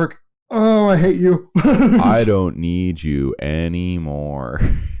heel work. Oh, I hate you." I don't need you anymore.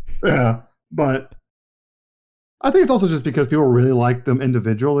 Yeah, but I think it's also just because people really like them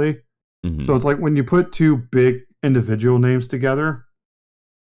individually. Mm-hmm. So it's like when you put two big individual names together,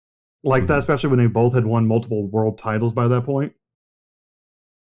 like that, especially when they both had won multiple world titles by that point.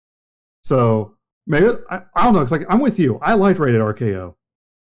 So maybe I don't know. It's like I'm with you. I liked rated RKO.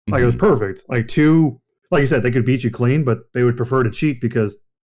 Like it was perfect. Like two, like you said, they could beat you clean, but they would prefer to cheat because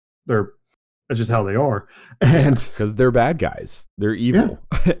that's just how they are. And because they're bad guys, they're evil,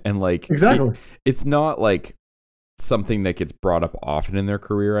 and like exactly, it's not like something that gets brought up often in their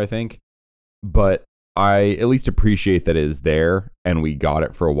career, I think, but I at least appreciate that it is there and we got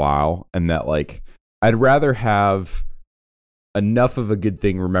it for a while, and that like I'd rather have enough of a good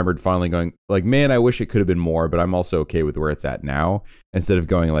thing remembered finally going like, man, I wish it could have been more, but I'm also okay with where it's at now, instead of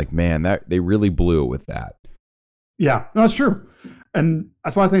going like, man, that they really blew it with that. Yeah, no, it's true. And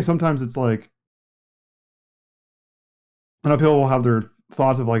that's why I think sometimes it's like, I know people will have their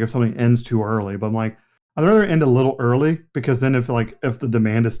thoughts of like if something ends too early, but I'm like, I'd rather end a little early because then if the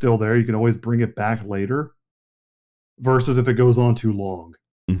demand is still there, you can always bring it back later versus if it goes on too long.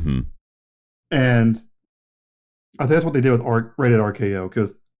 Mm-hmm. And I think that's what they did with rated RKO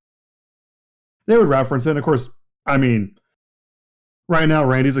because they would reference it. And of course, I mean, right now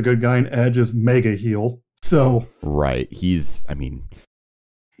Randy's a good guy and Edge is mega heel. So right,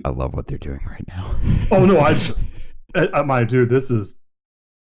 I love what they're doing right now. Oh no, my dude, this is,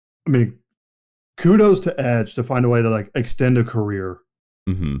 I mean, kudos to Edge to find a way to like extend a career.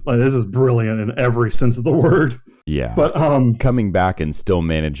 Mm-hmm. Like this is brilliant in every sense of the word. Yeah, but coming back and still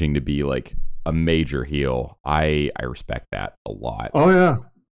managing to be like a major heel, I respect that a lot. Oh yeah,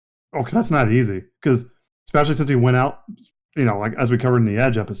 because that's not easy. Because especially since he went out, like as we covered in the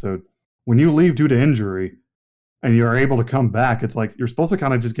Edge episode, when you leave due to injury and you're able to come back, it's like you're supposed to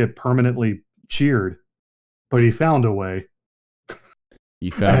kind of just get permanently cheered. But he found a way.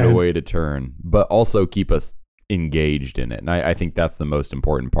 He found a way to turn, but also keep us engaged in it. And I think that's the most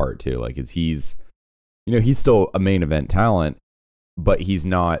important part too. Like, is he's still a main event talent, but he's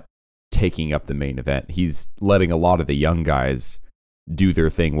not taking up the main event. He's letting a lot of the young guys do their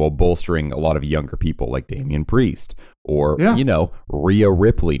thing while bolstering a lot of younger people like Damian Priest or, Rhea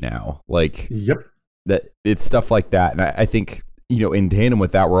Ripley now. Like, yep. That it's stuff like that. And I think, in tandem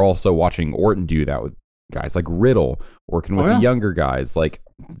with that, we're also watching Orton do that with guys like Riddle, working with the younger guys. Like,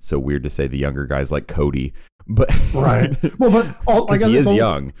 it's so weird to say the younger guys like Cody, but right. Well, but he is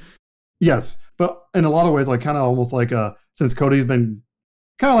young. Yes, but in a lot of ways, like kind of almost like since Cody's been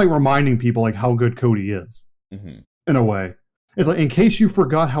kind of like reminding people like how good Cody is in a way. It's like in case you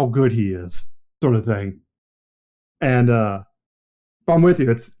forgot how good he is, sort of thing. And I'm with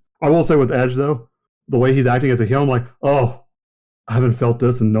you. I will say with Edge though, the way he's acting as a heel, I'm like, oh, I haven't felt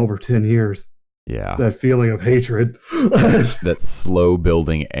this in over 10 years. Yeah. That feeling of hatred. That slow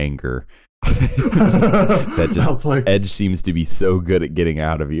building anger. That just like, Edge seems to be so good at getting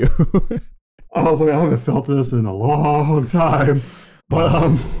out of you. I was like, I haven't felt this in a long time.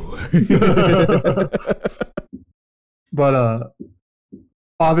 But but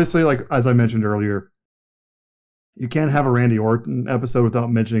obviously, like as I mentioned earlier, you can't have a Randy Orton episode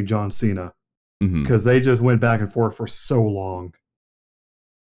without mentioning John Cena. Because they just went back and forth for so long.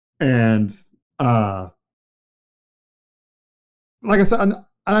 And like I said,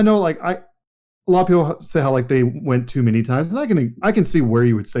 I know like a lot of people say how like they went too many times, and I can see where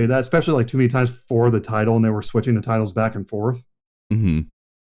you would say that, especially like too many times for the title, and they were switching the titles back and forth.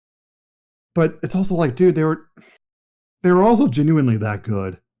 But it's also like, dude, they were also genuinely that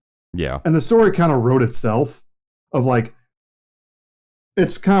good. Yeah, and the story kind of wrote itself. Of like,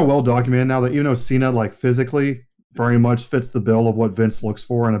 it's kind of well documented now that even though Cena like physically very much fits the bill of what Vince looks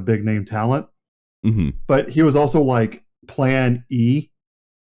for in a big name talent, but he was also like plan E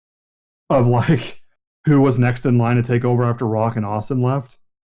of like who was next in line to take over after Rock and Austin left.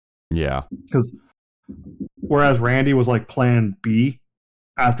 Yeah. Because whereas Randy was like plan B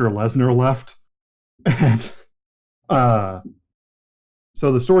after Lesnar left. And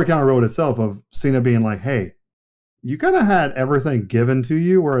so the story kind of wrote itself of Cena being like, hey, you kind of had everything given to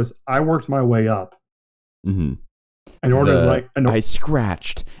you, whereas I worked my way up. Mm-hmm. And Orton's like, I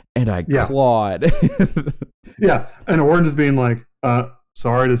scratched and I clawed. Yeah. And Orton just being like,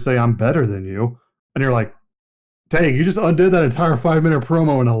 sorry to say I'm better than you. And you're like, dang, you just undid that entire 5-minute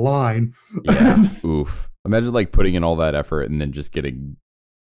promo in a line. Yeah. Oof. Imagine like putting in all that effort and then just getting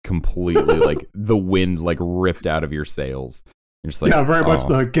completely like the wind like ripped out of your sails. You're just like, yeah, very much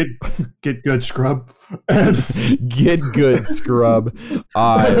the get good scrub. Get good scrub.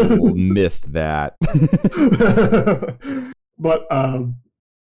 I missed that. But so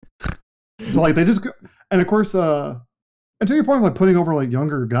like they just go, and of course and to your point of like putting over like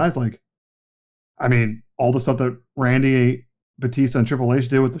younger guys, like I mean all the stuff that Randy, Batista, and Triple H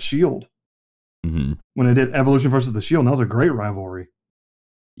did with the Shield. Mm-hmm. When they did Evolution versus the Shield, and that was a great rivalry.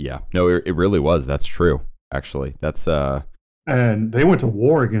 Yeah, no, it really was. That's true. Actually, that's and they went to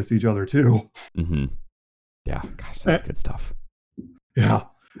war against each other too. Mm-hmm. Yeah, gosh, that's good stuff. Yeah,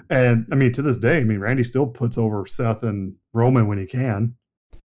 and I mean to this day, I mean Randy still puts over Seth and Roman when he can.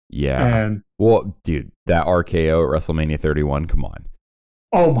 Yeah, and well, dude, that RKO at WrestleMania 31, come on.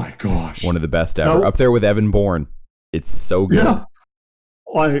 Oh my gosh, one of the best ever, up there with Evan Bourne. It's so good. Yeah,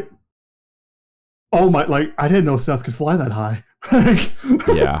 like. Oh my! Like I didn't know Seth could fly that high.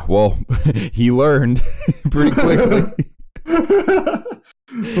 Yeah, well, he learned pretty quickly. But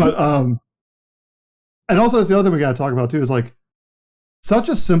and also that's the other thing we got to talk about too is like such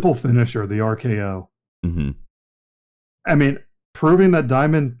a simple finisher, the RKO. Mm-hmm. I mean, proving that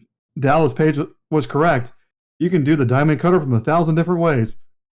Diamond Dallas Page was correct. You can do the Diamond Cutter from 1,000 different ways.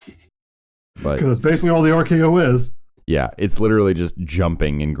 Because it's basically all the RKO is. Yeah, it's literally just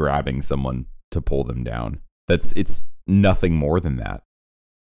jumping and grabbing someone to pull them down. It's nothing more than that.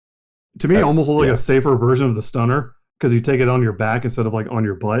 To me, almost like a safer version of the stunner because you take it on your back instead of like on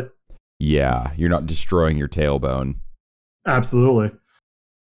your butt. Yeah, you're not destroying your tailbone. Absolutely.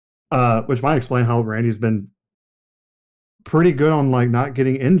 Which might explain how Randy's been pretty good on like not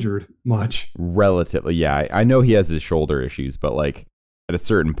getting injured much. Relatively, yeah. I know he has his shoulder issues, but like at a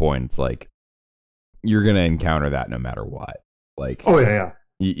certain point, it's like you're gonna encounter that no matter what. Like, oh yeah.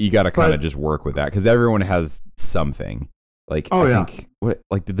 You got to kind of just work with that because everyone has something. Like, I think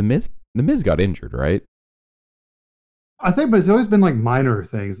did the Miz got injured, right? I think, but it's always been like minor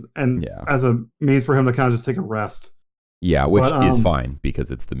things, and as a means for him to kind of just take a rest. Yeah, which is fine because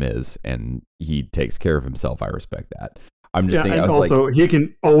it's the Miz and he takes care of himself. I respect that. I'm just thinking. And also, he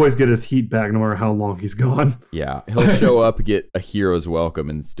can always get his heat back no matter how long he's gone. Yeah, he'll show up, get a hero's welcome,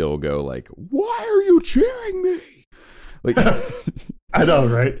 and still go like, "Why are you cheering me?" Like. I know,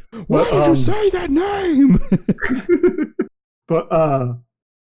 right? Why did you say that name? But I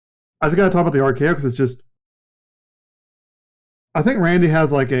just got to talk about the RKO because it's just, I think Randy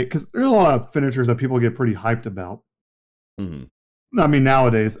has like because there's a lot of finishers that people get pretty hyped about. Mm-hmm. I mean,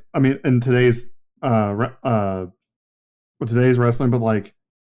 nowadays, I mean, in today's wrestling, but like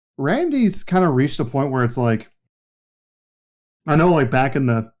Randy's kind of reached a point where it's like, I know, like back in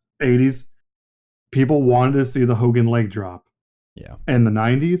the 80s, people wanted to see the Hogan leg drop. Yeah. In the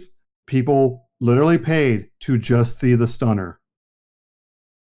 90s, people literally paid to just see the stunner.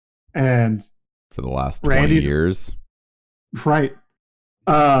 And for the last 20 years. Right.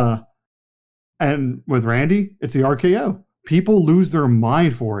 And with Randy, it's the RKO. People lose their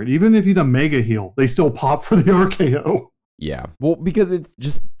mind for it. Even if he's a mega heel, they still pop for the RKO. Yeah. Well, because it's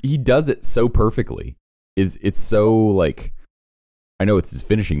just, he does it so perfectly. It's so like, I know it's his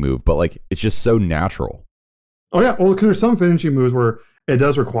finishing move, but like, it's just so natural. Oh, yeah. Well, because there's some finishing moves where it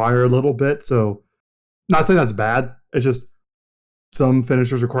does require a little bit. So, not saying that's bad. It's just some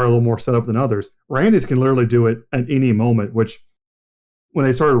finishers require a little more setup than others. Randy's can literally do it at any moment, which when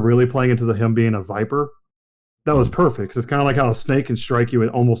they started really playing into him being a Viper, that was perfect. Because it's kind of like how a snake can strike you at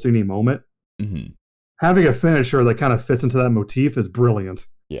almost any moment. Mm-hmm. Having a finisher that kind of fits into that motif is brilliant.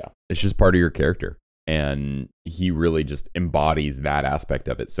 Yeah. It's just part of your character. And he really just embodies that aspect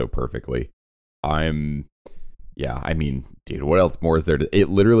of it so perfectly. Yeah, I mean, dude, what else more is there? It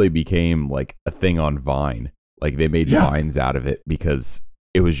literally became like a thing on Vine. Like they made Vines out of it because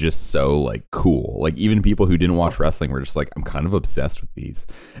it was just so like cool. Like even people who didn't watch wrestling were just like, I'm kind of obsessed with these.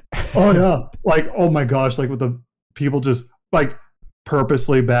 Oh yeah. Like, oh my gosh. Like with the people just like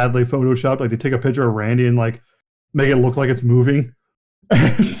purposely badly photoshopped. Like they take a picture of Randy and like make it look like it's moving.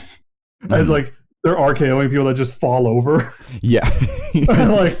 As like they're RKOing people that just fall over. Yeah.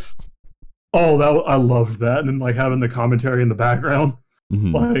 Like, oh, I loved that. And then like having the commentary in the background,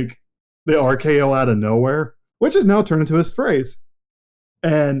 like the RKO out of nowhere, which is now turned into his phrase.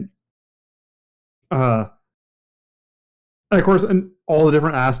 And And of course, and all the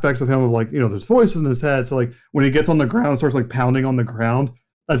different aspects of him of like, there's voices in his head. So like when he gets on the ground and starts like pounding on the ground,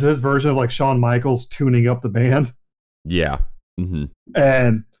 that's his version of like Shawn Michaels tuning up the band. Yeah. Mm-hmm.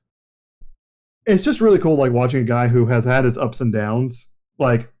 And it's just really cool, like watching a guy who has had his ups and downs,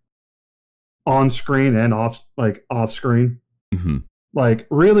 like on screen and off screen. Mm-hmm. Like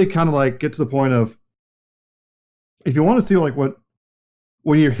really kind of like get to the point of, if you want to see like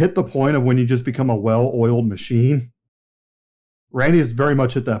when you hit the point of when you just become a well-oiled machine, Randy is very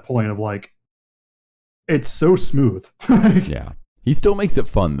much at that point of like, it's so smooth. Yeah. He still makes it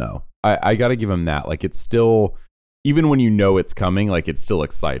fun though. I got to give him that. Like it's still, even when you know it's coming, like it's still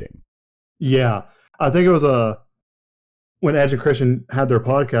exciting. Yeah. I think it was when Edge and Christian had their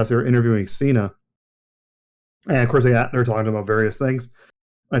podcast, they were interviewing Cena. And of course they're talking about various things.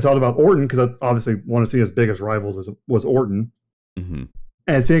 I talked about Orton because I obviously want to see his biggest rivals was Orton. Mm-hmm.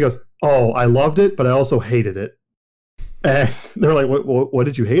 And Cena goes, "Oh, I loved it, but I also hated it." And they're like, what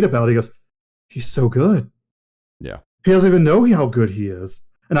did you hate about it? He goes, "He's so good. Yeah. He doesn't even know how good he is."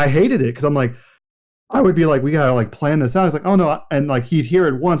 And I hated it because I'm like, I would be like, we gotta like plan this out. He's like, "Oh no," and like he'd hear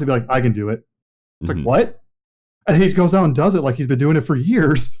it once and be like, "I can do it." It's like, what? And he goes out and does it like he's been doing it for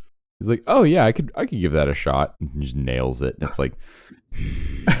years. He's like, "Oh yeah, I could give that a shot." And he just nails it. And it's like,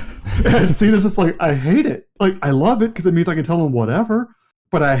 Cena's just like, I hate it. Like I love it because it means I can tell him whatever,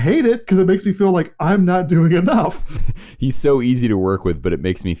 but I hate it because it makes me feel like I'm not doing enough. He's so easy to work with, but it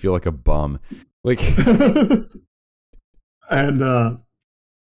makes me feel like a bum. Like, and of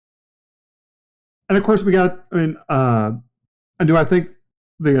course we got. I mean, and do I think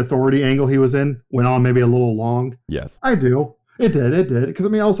the authority angle he was in went on maybe a little long? yes, I do. It did because I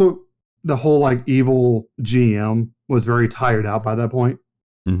mean also the whole like evil GM was very tired out by that point.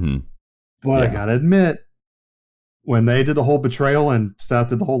 Mm-hmm. But yeah. I gotta admit, when they did the whole betrayal and Seth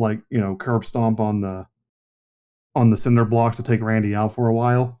did the whole like curb stomp on the cinder blocks to take Randy out for a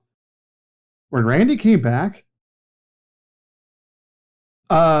while, when Randy came back,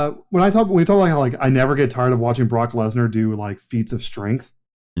 when we talk about how like I never get tired of watching Brock Lesnar do like feats of strength.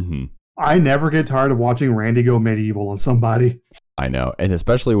 Mm-hmm. I never get tired of watching Randy go medieval on somebody. I know, and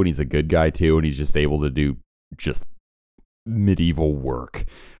especially when he's a good guy too, and he's just able to do just medieval work.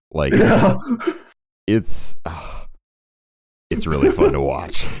 Like, yeah. It's really fun to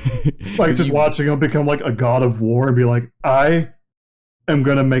watch. Like just watching him become like a god of war and be like, I am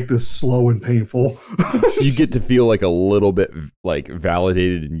gonna make this slow and painful. You get to feel like a little bit like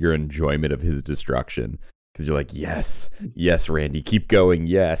validated in your enjoyment of his destruction. Because you're like, yes, Randy, keep going,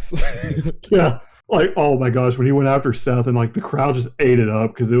 yes. Yeah, like, oh my gosh, when he went after Seth and like the crowd just ate it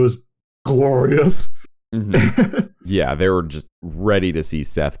up because it was glorious. Mm-hmm. Yeah, they were just ready to see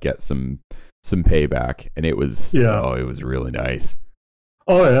Seth get some payback, and it was it was really nice.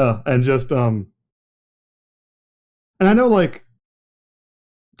 Oh yeah, and just and I know like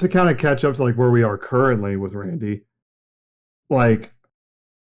to kind of catch up to like where we are currently with Randy, like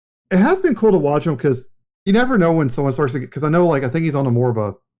it has been cool to watch him because you never know when someone starts to get, because I know like I think he's on a more of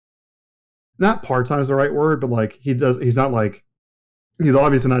a, not part-time is the right word, but like he's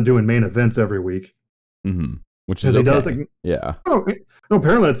obviously not doing main events every week. Mm-hmm. Which is okay. He does like, yeah. No,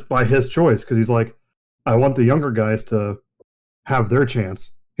 apparently it's by his choice because he's like, I want the younger guys to have their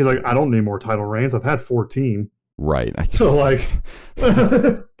chance. He's like, I don't need more title reigns. I've had 14. Right. So like,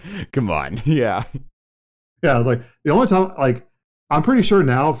 come on. Yeah. Yeah. I was like, the only time, like, I'm pretty sure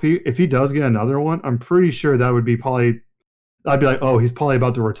now if he does get another one, I'm pretty sure that would be probably, I'd be like, oh, he's probably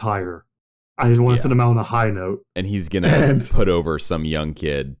about to retire. I just want to send him out on a high note. And he's going to put over some young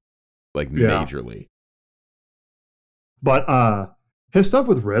kid, like, majorly. But his stuff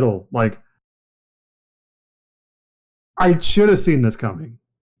with Riddle, like, I should have seen this coming.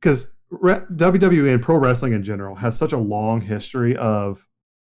 Because WWE and pro wrestling in general has such a long history of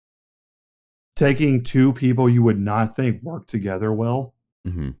taking two people you would not think work together well.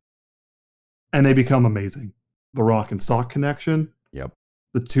 Mm-hmm. And they become amazing. The Rock and Sock connection. Yep.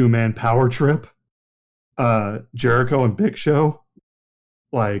 The two-man power trip. Jericho and Big Show.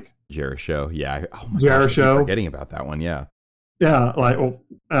 Like Jericho, yeah. Oh my gosh, I keep forgetting about that one, yeah. Yeah, like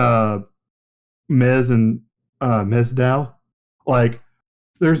Miz and Miz Dow. Like,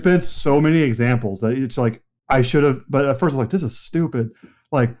 there's been so many examples that it's like I should have, but at first I was like, this is stupid.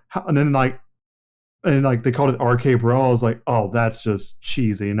 Like, and then they called it RK Bro. I was like, oh, that's just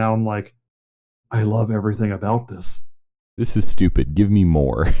cheesy. And now I'm like, I love everything about this. This is stupid. Give me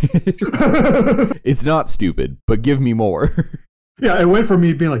more. It's not stupid, but give me more. Yeah, it went from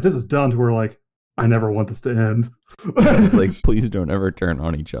me being like, this is dumb to where like, I never want this to end. It's like, please don't ever turn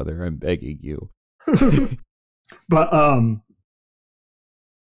on each other. I'm begging you. But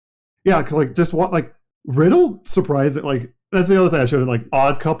Yeah, because like just what like Riddle surprised it. Like that's the other thing I showed. Like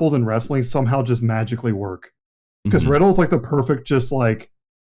odd couples in wrestling somehow just magically work because Mhm. Riddle's like the perfect just like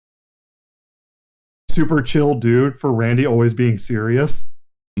super chill dude for Randy always being serious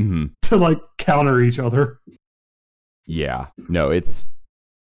Mhm. to like counter each other. Yeah. No, it's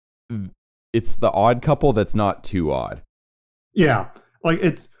the odd couple that's not too odd. Yeah, like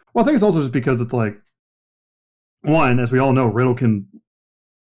it's. Well, I think it's also just because it's like one, as we all know, Riddle can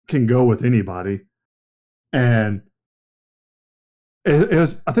go with anybody, and it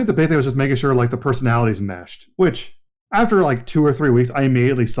was. I think the big thing was just making sure like the personalities meshed. Which after like 2 or 3 weeks, I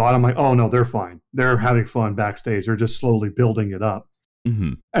immediately saw it. I'm like, oh no, they're fine. They're having fun backstage. They're just slowly building it up,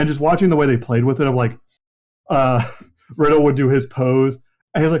 Mhm. and just watching the way they played with it. Of like, uh, Riddle would do his pose,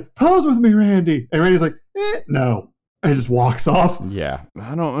 and he's like, "Pose with me, Randy," and Randy's like, "No," and he just walks off. Yeah.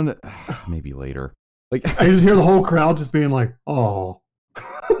 I don't maybe later. Like I just hear the whole crowd just being like, "Oh."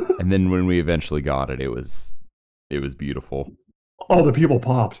 and then when we eventually got it, it was beautiful. All the people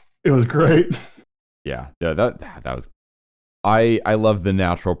popped. It was great. Yeah. No, that was I love the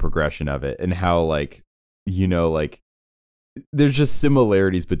natural progression of it and how like like there's just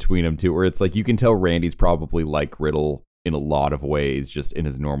similarities between them too, where it's like you can tell Randy's probably like Riddle in a lot of ways, just in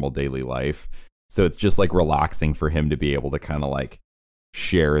his normal daily life. So it's just like relaxing for him to be able to kind of like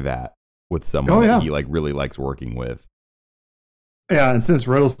share that with someone Oh that yeah, he like really likes working with. yeah. And since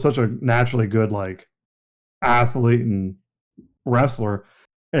Riddle's such a naturally good like athlete and wrestler,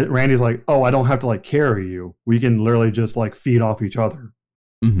 Randy's like, "Oh, I don't have to like carry you. We can literally just like feed off each other."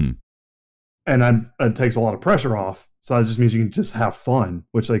 Mm-hmm. And then it takes a lot of pressure off. So it just means you can just have fun,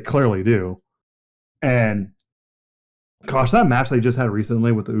 which they clearly do. And gosh, that match they just had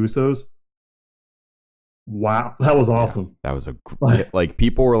recently with the Usos, wow, that was Yeah, awesome. that was Like, like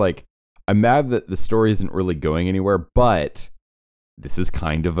people were like, I'm mad that the story isn't really going anywhere, but this is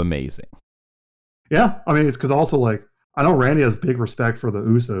kind of amazing. yeah, I mean, it's because also like I know Randy has big respect for the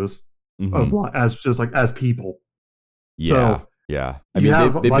Usos Mm-hmm. of as just like as people. Yeah, So yeah. I you mean,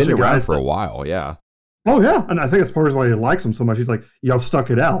 have a they've bunch been of around guys for a that, while. Yeah, oh yeah, and I think it's part of why he likes them so much. He's like, y'all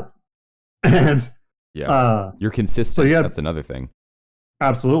stuck it out, and yeah. uh, You're so consistent. yeah, That's another thing.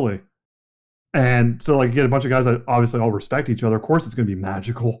 absolutely. And so like you get a bunch of guys that obviously all respect each other. Of course, it's going to be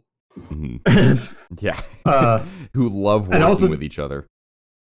magical, Hmm. and Yeah, uh, who love and working also, with each other.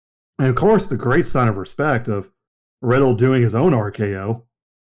 and of course, the great sign of respect of Riddle doing his own RKO,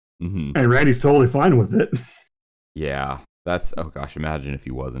 Hmm. and Randy's totally fine with it. Yeah, that's oh gosh. Imagine if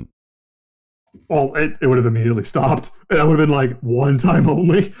he wasn't. Well, it would have immediately stopped. And that would have been like one time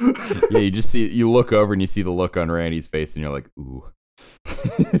only. Yeah, you look over and you see the look on Randy's face, and you're like, ooh,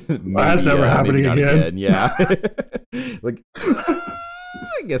 That's never maybe happening not again. again. Yeah, like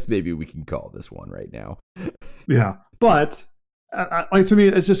I guess maybe we can call this one right now. Yeah, but like to me,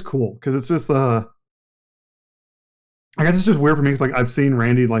 it's just cool because it's just I guess it's just weird for me because like I've seen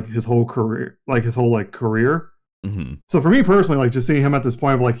Randy like his whole career, like his whole like career. Hmm. So for me personally, like just seeing him at this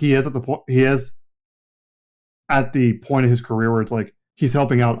point of like he is at the point of his career where it's like he's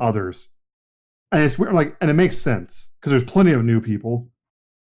helping out others, and it's weird like and it makes sense because there's plenty of new people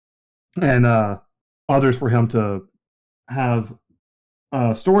and others for him to have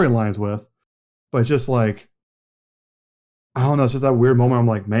storylines with, but it's just like I don't know, it's just that weird moment. I'm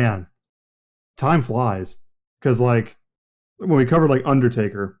like, man, time flies because like when we covered like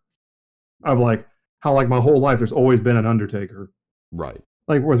Undertaker, of like how like my whole life there's always been an Undertaker. Right.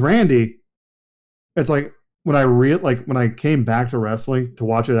 Like with Randy, it's like when I came back to wrestling to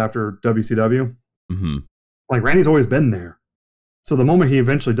watch it after WCW, Hmm. like Randy's always been there. So the moment he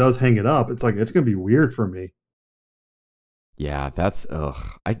eventually does hang it up, it's like it's gonna be weird for me. Yeah, that's ugh.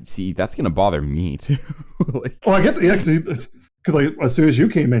 I see. That's gonna bother me too. Like, Oh, I get the yeah, because like as soon as you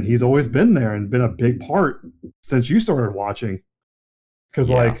came in, he's always been there and been a big part since you started watching. Because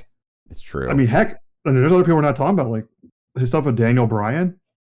yeah, like it's I true. mean, heck, and there's other people we're not talking about, like his stuff with Daniel Bryan,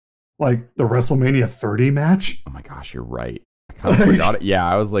 like the WrestleMania 30 match. Oh my gosh, you're right. I kind of forgot Like, it. Yeah,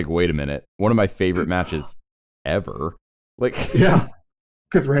 I was like, wait a minute. One of my favorite matches ever. Like, yeah,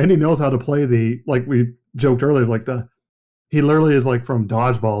 because Randy knows how to play the like we joked earlier, like the he literally is like from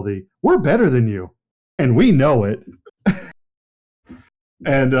dodgeball. The we're better than you, and we know it.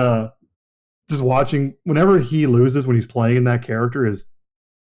 And just watching whenever he loses when he's playing in that character is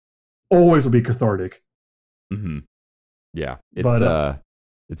always will be cathartic. hmm yeah, But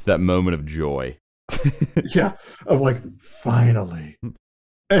it's that moment of joy. yeah, of like finally,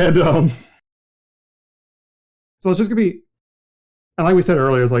 and so it's just gonna be. And like we said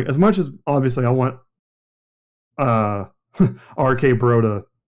earlier, it's like as much as obviously I want uh RK Bro to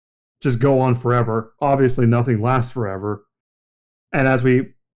just go on forever. Obviously, nothing lasts forever. And as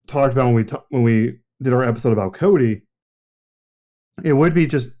we talked about when we did our episode about Cody, it would be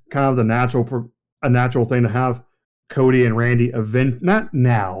just kind of a natural thing to have Cody and Randy event, not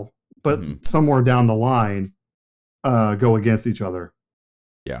now, but somewhere down the line, go against each other.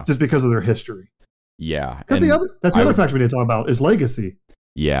 Yeah. Just because of their history. Yeah. Because that's the other factor we didn't talk about is legacy.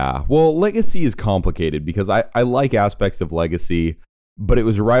 Yeah. Well, legacy is complicated because I like aspects of legacy, but it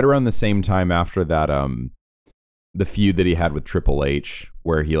was right around the same time after that the feud that he had with Triple H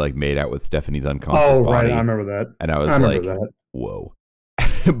where he like made out with Stephanie's unconscious body. Right, I remember that. And I was like, whoa.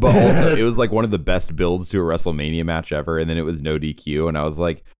 But also it was like one of the best builds to a WrestleMania match ever, and then it was no DQ, and I was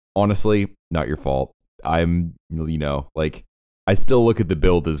like, honestly, not your fault. I'm, like, I still look at the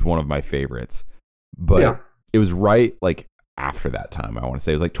build as one of my favorites. But it was right like after that time, I want to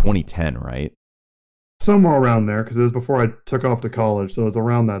say. It was like 2010, right? Somewhere around there, because it was before I took off to college, so it was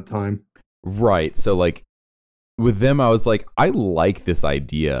around that time. Right. So like with them, I was like, I like this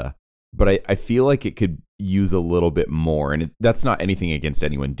idea, but I feel like it could use a little bit more. And that's not anything against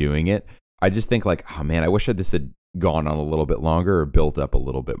anyone doing it. I just think like, oh man, I wish that this had gone on a little bit longer or built up a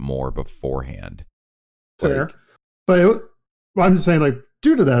little bit more beforehand. Fair. But I'm just saying, like,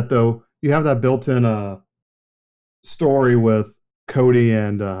 due to that, though, you have that built-in story with Cody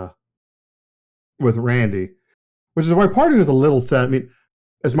and with Randy, which is why part of me was a little sad. I mean,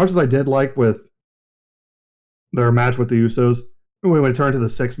 as much as I did like with their match with the Usos, when we turned to the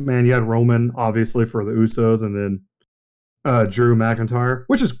sixth man, you had Roman, obviously, for the Usos, and then Drew McIntyre,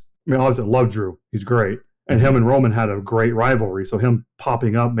 which is, I mean, obviously, I love Drew. He's great. And him and Roman had a great rivalry, so him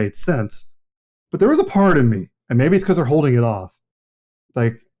popping up made sense. But there was a part in me, and maybe it's because they're holding it off,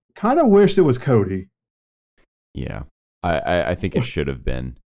 like, kind of wished it was Cody. Yeah, I think it should have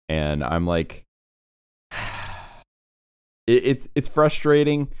been. And I'm like, it's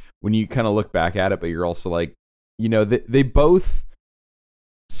frustrating when you kind of look back at it, but you're also like, they both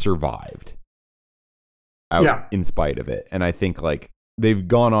survived out in spite of it. And I think like they've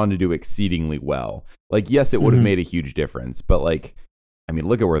gone on to do exceedingly well. Like, yes, it would have made a huge difference, but like, I mean,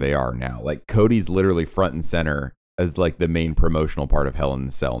 look at where they are now. Like Cody's literally front and center as like the main promotional part of Hell in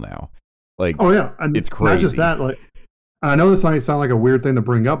a Cell now. Like, oh yeah, and it's crazy. Not just that, like, I know this might sound like a weird thing to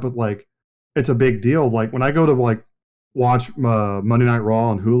bring up, but like, it's a big deal. Like when I go to like watch Monday Night Raw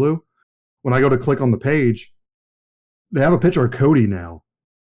on Hulu, when I go to click on the page, they have a picture of Cody now.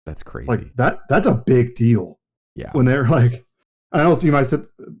 That's crazy. Like that's a big deal. Yeah. When they're like, I know you might sit,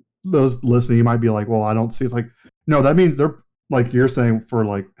 those listening, you might be like, well, I don't see. It's like, no, that means they're like you're saying for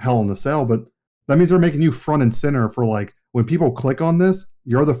like Hell in a Cell, but that means they're making you front and center for like when people click on this,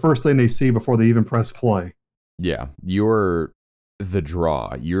 you're the first thing they see before they even press play. Yeah, you're the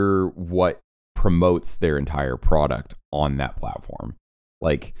draw. You're what promotes their entire product on that platform.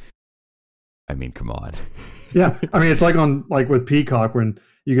 Like, I mean, come on. Yeah, I mean, it's like on like with Peacock when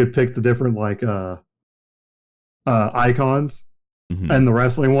you could pick the different like icons and the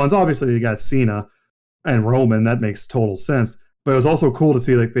wrestling ones. Obviously, you got Cena and Roman. That makes total sense. But it was also cool to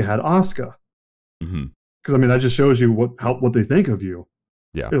see like they had Asuka. Because I mean, that just shows you what they think of you.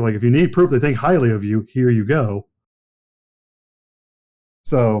 Yeah. Like if you need proof they think highly of you, here you go.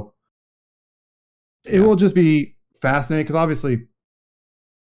 So it will just be fascinating because obviously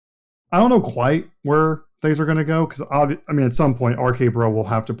I don't know quite where things are going to go because I mean at some point RK Bro will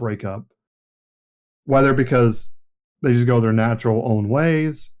have to break up, whether because they just go their natural own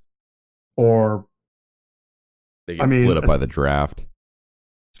ways or they get split up by the draft.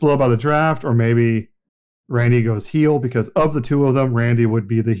 Split up by the draft, or maybe Randy goes heel because of the two of them, Randy would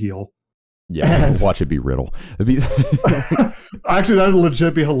be the heel. Yeah, and watch it be Riddle. Actually, that would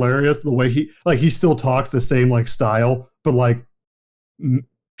legit be hilarious. The way he still talks the same like style, but like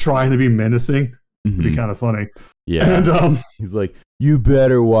trying to be menacing. It'd be kind of funny. Yeah, and he's like, "You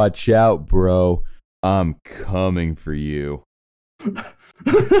better watch out, bro. I'm coming for you."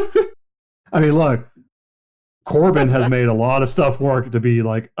 I mean, look, Corbin has made a lot of stuff work to be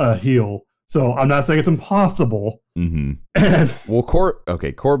like a heel. So I'm not saying it's impossible. And well,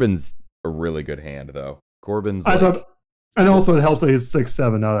 Corbin's a really good hand, though. Corbin's and also it helps that he's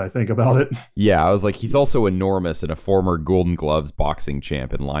 6'7" now that I think about it. Yeah, I was like, he's also enormous and a former Golden Gloves boxing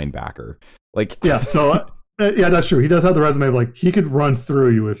champ and linebacker. Like, yeah, so yeah, that's true. He does have the resume of like he could run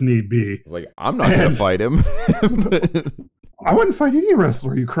through you if need be. Like, I'm not gonna fight him. I wouldn't fight any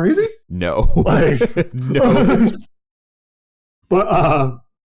wrestler. Are you crazy? No, like, no. But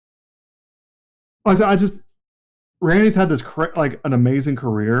I just Randy's had this like an amazing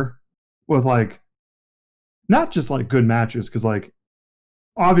career with like not just like good matches because like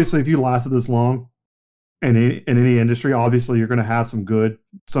obviously if you lasted this long in any industry, obviously you're gonna have some good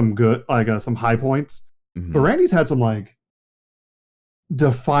like some high points. But Randy's had some like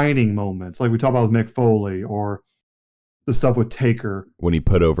defining moments, like we talk about with Mick Foley or the stuff with Taker. When he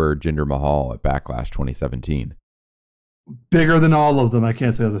put over Jinder Mahal at Backlash 2017. Bigger than all of them. I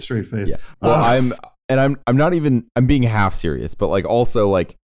can't say with a straight face. Yeah. Well, I'm not even, I'm being half serious, but like also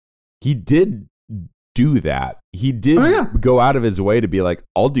like he did do that. He did go out of his way to be like,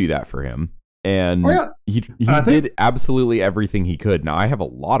 I'll do that for him. And he did absolutely everything he could. Now I have a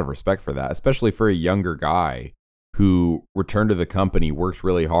lot of respect for that, especially for a younger guy who returned to the company, worked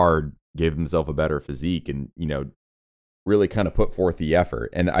really hard, gave himself a better physique, and, you know, really kind of put forth the effort.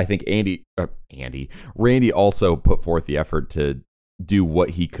 And I think Randy also put forth the effort to do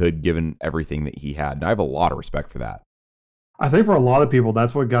what he could given everything that he had. And I have a lot of respect for that. I think for a lot of people,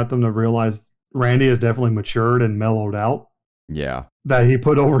 that's what got them to realize Randy has definitely matured and mellowed out. Yeah. That he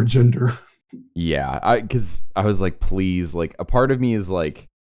put over Jinder. Yeah. Because I was like, please, like a part of me is like,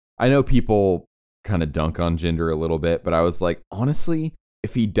 I know people kind of dunk on Jinder a little bit, but I was like, honestly,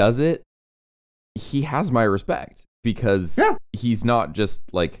 if he does it, he has my respect. Because he's not just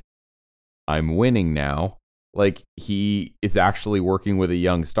like, I'm winning now. Like, he is actually working with a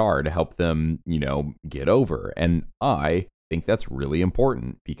young star to help them, you know, get over. And I think that's really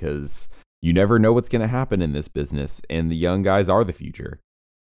important because you never know what's going to happen in this business. And the young guys are the future.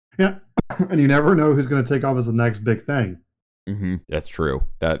 Yeah. And you never know who's going to take off as the next big thing. Mm-hmm. That's true.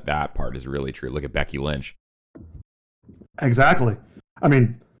 That part is really true. Look at Becky Lynch. Exactly. I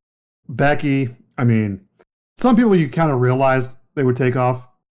mean, some people you kind of realized they would take off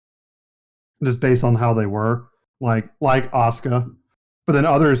just based on how they were, like Asuka. But then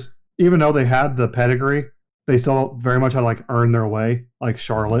others, even though they had the pedigree, they still very much had to like earn their way, like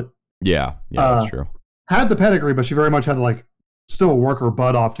Charlotte. Yeah, that's true. Had the pedigree, but she very much had to like still work her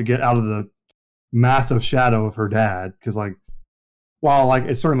butt off to get out of the massive shadow of her dad. Because like, while like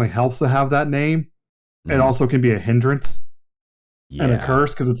it certainly helps to have that name, it also can be a hindrance and a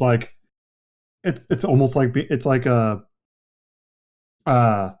curse because it's like it's almost like it's like a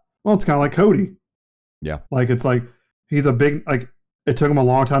well, it's kind of like Cody. Yeah, like it's like he's a big like it took him a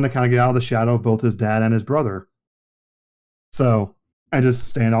long time to kind of get out of the shadow of both his dad and his brother. So and just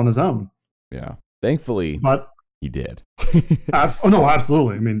stand on his own. Yeah, thankfully, but he did. No,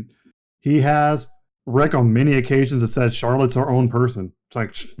 absolutely. I mean, he has Rick on many occasions that said Charlotte's her own person. It's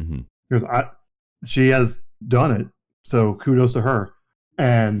like she has done it, so kudos to her.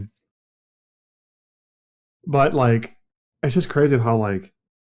 But like, it's just crazy of how like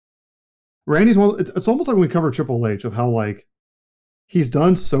Randy's one. It's almost like when we cover Triple H of how like he's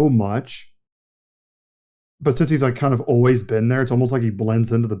done so much, but since he's like kind of always been there, it's almost like he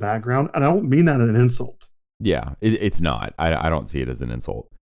blends into the background. And I don't mean that as an insult. Yeah, it's not. I don't see it as an insult.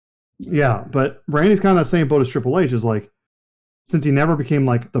 Yeah, but Randy's kind of the same boat as Triple H is like, since he never became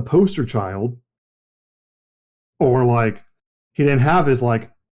like the poster child, or like he didn't have his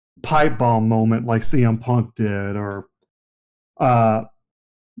like pipe bomb moment like CM Punk did, or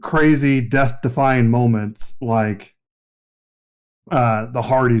crazy death-defying moments like the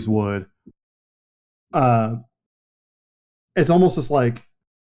Hardys would. It's almost just like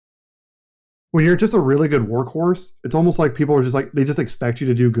when you're just a really good workhorse, it's almost like people are just like, they just expect you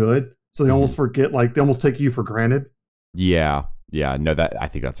to do good. So they almost forget, like they almost take you for granted. Yeah. Yeah. No, I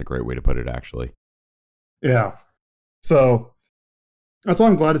think that's a great way to put it, actually. Yeah. So that's why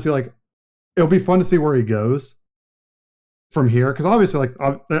I'm glad to see, like, it'll be fun to see where he goes from here. Cause obviously like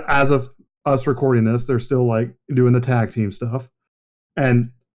as of us recording this, they're still like doing the tag team stuff.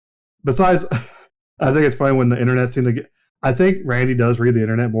 And besides, I think it's funny when the internet seemed to get, I think Randy does read the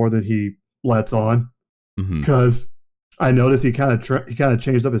internet more than he lets on, because I noticed he kind of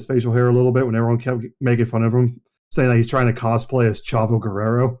changed up his facial hair a little bit when everyone kept making fun of him, saying that he's trying to cosplay as Chavo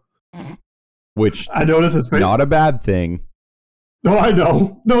Guerrero, which I noticed his face. Not a bad thing. No, I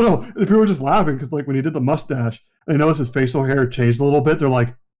know. No. People were just laughing because like when he did the mustache, and I noticed his facial hair changed a little bit. They're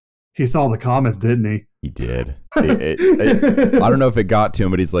like, he saw the comments, didn't he? He did. I don't know if it got to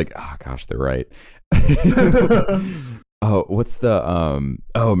him, but he's like, oh gosh, they're right. Oh, what's the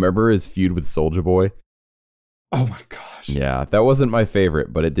remember his feud with Soulja Boy? Oh my gosh. Yeah, that wasn't my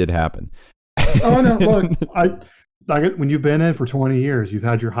favorite, but it did happen. Oh no, look, when you've been in for 20 years, you've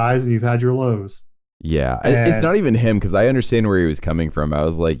had your highs and you've had your lows. Yeah, it's not even him, because I understand where he was coming from. I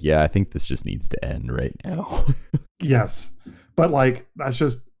was like, yeah, I think this just needs to end right now. Yes, but like that's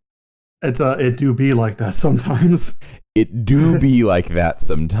just it do be like that sometimes. It do be like that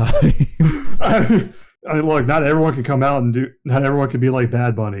sometimes. I mean, look, not everyone can come out and not everyone can be like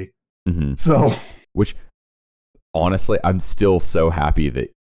Bad Bunny. So, which honestly, I'm still so happy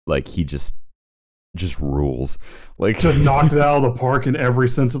that like he just just rules. Like, just knocked it out of the park in every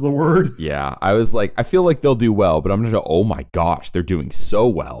sense of the word. Yeah, I was like, I feel like they'll do well, but I'm just, oh my gosh, they're doing so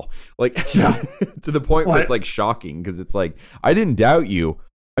well. Like, Yeah. to the point where it's like shocking because it's like, I didn't doubt you.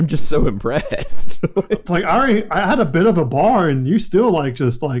 I'm just so impressed. It's like, I had a bit of a bar and you still like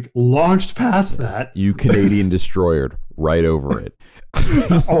just like launched past that. You Canadian destroyer right over it.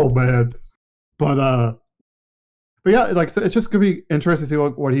 Oh man. But yeah, like it's just gonna be interesting to see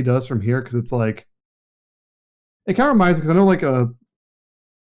what he does from here, because it's like, it kind of reminds me, because I know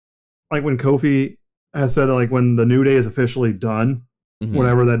like when Kofi has said, like when the New Day is officially done,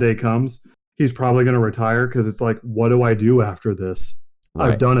 whenever that day comes, he's probably going to retire, because it's like, what do I do after this?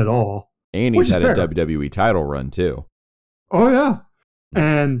 Right. I've done it all. And he's had a WWE title run too. Oh yeah.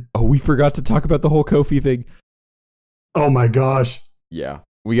 And we forgot to talk about the whole Kofi thing. Oh my gosh. Yeah.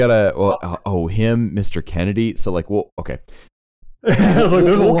 We gotta, him, Mr. Kennedy. So like, okay. I was like,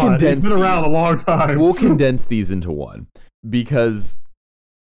 there's a lot. He's been around a long time. We'll condense these into one, because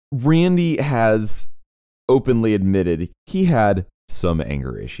Randy has openly admitted he had some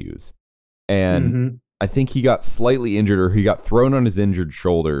anger issues. And I think he got slightly injured, or he got thrown on his injured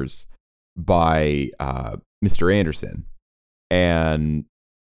shoulders by Mr. Anderson. And,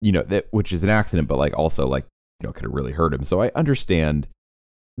 that, which is an accident, but like also like, could have really hurt him. So I understand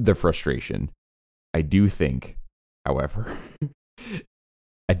the frustration. I do think, however,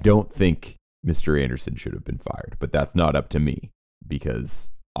 I don't think Mr. Anderson should have been fired, but that's not up to me, because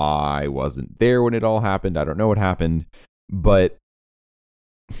I wasn't there when it all happened. I don't know what happened, but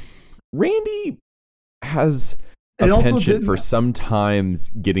Randy has a penchant for sometimes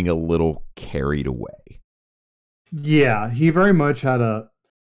getting a little carried away. Yeah, he very much had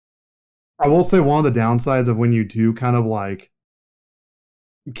I will say one of the downsides of when you do kind of like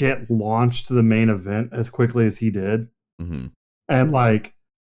get launched to the main event as quickly as he did, and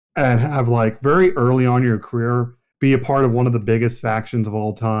have like very early on in your career be a part of one of the biggest factions of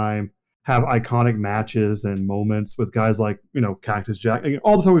all time, have iconic matches and moments with guys like, Cactus Jack,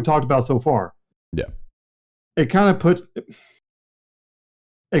 all the stuff we've talked about so far. Yeah. It kind of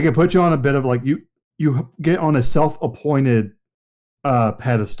it can put you on a bit of like, you get on a self-appointed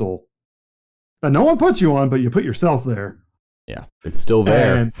pedestal that no one puts you on, but you put yourself there. Yeah, it's still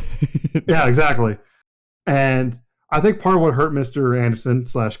there. And, yeah, exactly. And I think part of what hurt Mr. Anderson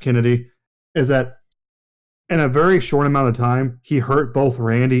 / Kennedy is that in a very short amount of time, he hurt both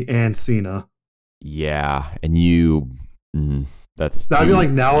Randy and Cena. Yeah, and that'd be like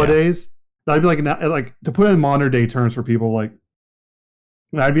nowadays. Yeah. That'd be like to put in modern day terms for people, like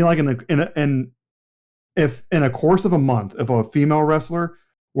that'd be like if in a course of a month, if a female wrestler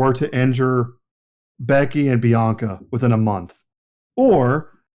were to injure Becky and Bianca within a month,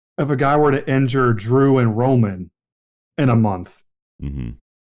 or if a guy were to injure Drew and Roman in a month,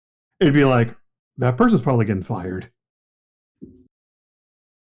 it'd be like, that person's probably getting fired.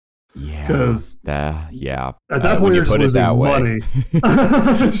 Yeah. Because at that point, you're just losing money.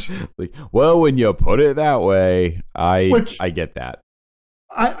 Like, well, when you put it that way, I get that.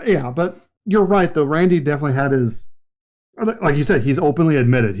 But you're right, though. Randy definitely had his, like you said, he's openly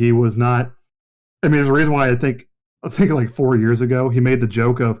admitted he was not. I mean, there's a reason why I think like 4 years ago, he made the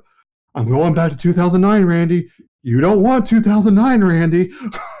joke of, I'm going back to 2009, Randy. You don't want 2009, Randy.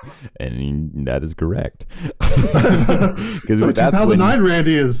 And that is correct. Because so 2009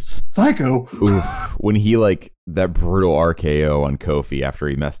 Randy is psycho. Oof, when he like that brutal RKO on Kofi after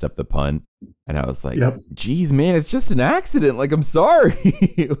he messed up the punt. And I was like, geez, man, it's just an accident. Like, I'm sorry.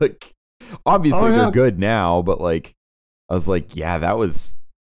 Like, obviously they're good now, but like, I was like, yeah, that was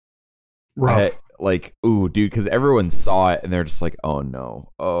rough. Like, ooh, dude, because everyone saw it and they're just like, oh no.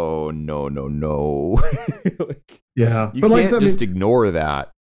 Like, yeah, you can't just ignore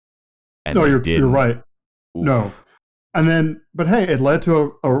that. And no, you're right. Oof. No, and then, but hey, it led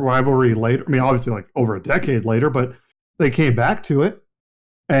to a rivalry later. I mean, obviously, like over a decade later, but they came back to it,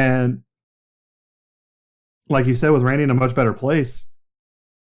 and like you said, with Randy in a much better place.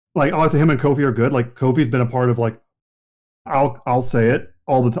 Like, obviously, him and Kofi are good. Like, Kofi's been a part of like, I'll say it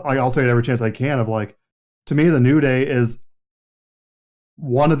all the time. I'll say it every chance I can. Of like, to me, the New Day is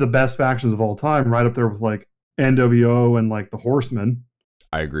one of the best factions of all time, right up there with like NWO and like the Horsemen.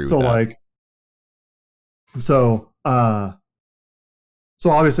 I agree with that. So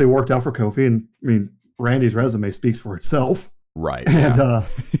obviously it worked out for Kofi, and I mean, Randy's resume speaks for itself. Right. And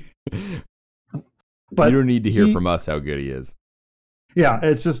but you don't need to hear from us how good he is. Yeah,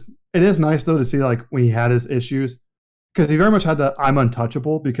 it is nice though to see like when he had his issues, because he very much had that I'm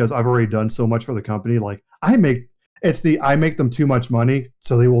untouchable because I've already done so much for the company. Like I make them too much money,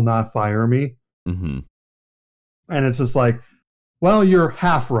 so they will not fire me. Mm-hmm. And it's just like, well, you're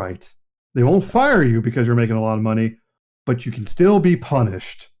half right. They won't fire you because you're making a lot of money, but you can still be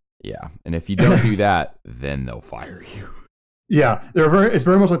punished. Yeah. And if you don't do that, then they'll fire you. Yeah. It's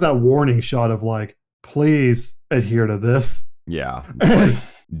very much like that warning shot of like, please adhere to this. Yeah. It's like,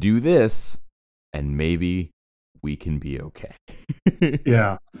 do this and maybe we can be okay.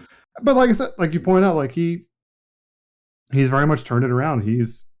 Yeah. But like I said, like you point out, like he's very much turned it around.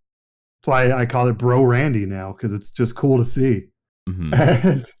 That's why I call it Bro Randy now, because it's just cool to see. Mm-hmm.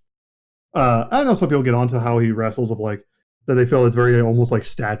 And I know some people get onto how he wrestles of like that they feel it's very almost like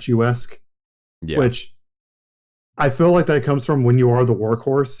statuesque, which I feel like that comes from when you are the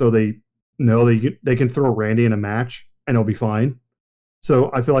workhorse, so they know they can throw Randy in a match and it'll be fine.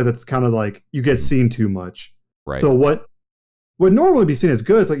 So I feel like that's kind of like you get seen too much. Right. So what would normally be seen as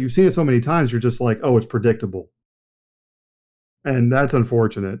good, it's like you've seen it so many times, you're just like, oh, it's predictable. And that's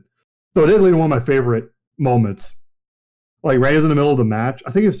unfortunate. So it did lead to one of my favorite moments. Like Randy's in the middle of the match.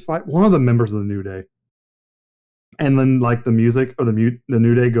 I think it was one of the members of the New Day. And then like the music of the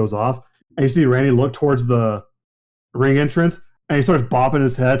New Day goes off. And you see Randy look towards the ring entrance. And he starts bopping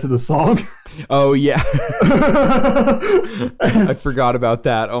his head to the song. Oh, yeah. I forgot about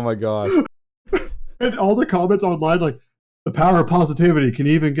that. Oh, my gosh. And all the comments online, like, the power of positivity can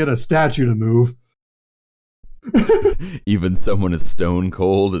even get a statue to move. Even someone as stone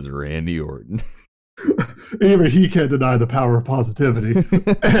cold as Randy Orton. Even he can't deny the power of positivity.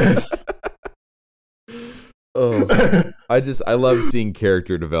 I love seeing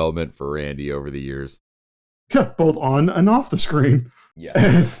character development for Randy over the years. Yeah, both on and off the screen.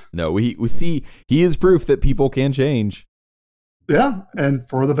 Yeah. No, we see he is proof that people can change. Yeah, and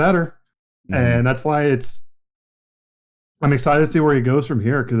for the better. Mm-hmm. And that's why I'm excited to see where he goes from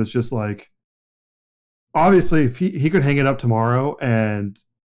here, because it's just like, obviously, if he could hang it up tomorrow and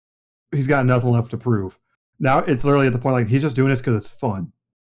he's got nothing left to prove. Now it's literally at the point like he's just doing this because it's fun.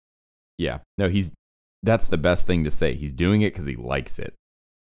 Yeah. No, that's the best thing to say. He's doing it because he likes it.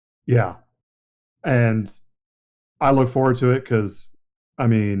 Yeah. And I look forward to it because, I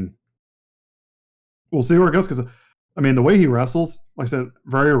mean, we'll see where it goes. Because, I mean, the way he wrestles, like I said,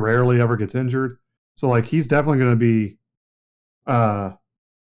 very rarely ever gets injured. So, like, he's definitely going to be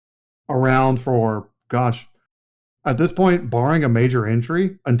around for, gosh, at this point, barring a major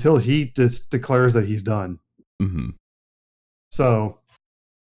injury, until he just declares that he's done. Mm-hmm. So,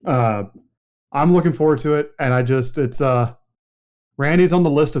 I'm looking forward to it. And it's Randy's on the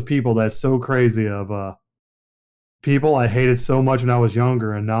list of people that's so crazy of people I hated so much when I was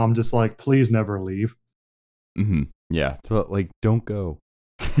younger, and now I'm just like, please never leave. Mm-hmm. Yeah, like, don't go.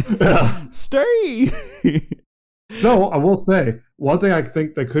 Yeah. Stay. No, I will say one thing I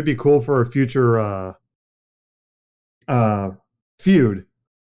think that could be cool for a future feud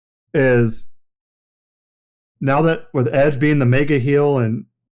is, now that with Edge being the mega heel and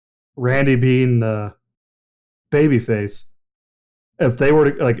Randy being the babyface, if they were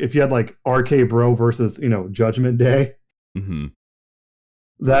to, like, if you had like RK Bro versus, Judgment Day, mm-hmm.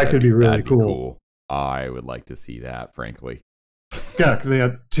 that could be really cool. I would like to see that, frankly. Yeah, because they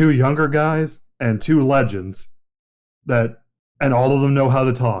had two younger guys and two legends and all of them know how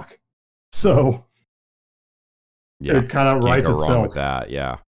to talk. So yeah, it kind of writes itself. Wrong with that,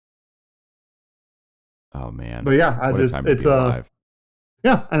 yeah. Oh man. But yeah, it's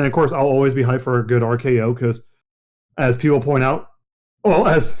yeah, and of course I'll always be hyped for a good RKO, because as people point out,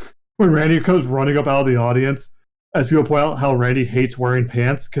 as when Randy comes running up out of the audience, as people point out how Randy hates wearing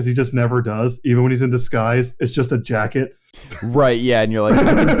pants because he just never does, even when he's in disguise, it's just a jacket. Right, yeah, and you're like,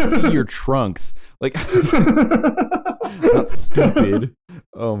 I can see your trunks. Like, not stupid.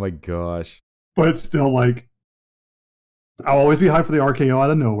 Oh my gosh. But it's still like, I'll always be hyped for the RKO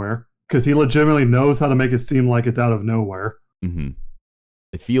out of nowhere, because he legitimately knows how to make it seem like it's out of nowhere. Mm-hmm.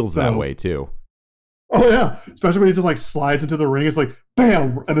 It feels that way too. Oh yeah, especially when he just like slides into the ring. It's like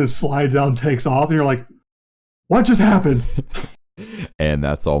bam, and then slides out and takes off, and you're like, what just happened? And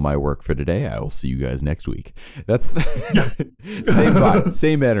that's all my work for today. I will see you guys next week. That's same vibe,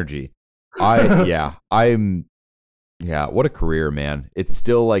 same energy. What a career, man. It's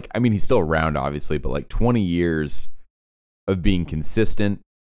still like, I mean, he's still around obviously, but like 20 years of being consistent,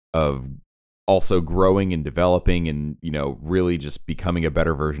 of also growing and developing and, really just becoming a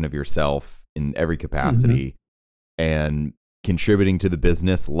better version of yourself in every capacity, mm-hmm. and contributing to the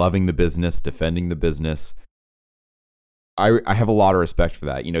business, loving the business, defending the business. I have a lot of respect for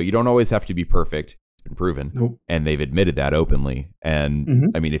that. You don't always have to be perfect. It's been proven. Nope. And they've admitted that openly. And mm-hmm.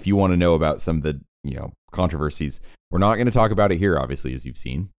 I mean, if you want to know about some of the, controversies, we're not going to talk about it here, obviously, as you've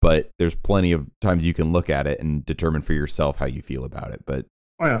seen, but there's plenty of times you can look at it and determine for yourself how you feel about it. But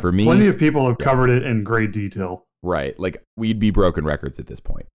for me, plenty of people have covered it in great detail. Right. Like, we'd be broken records at this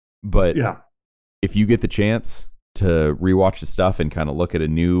point. But Yeah. if you get the chance to rewatch the stuff and kind of look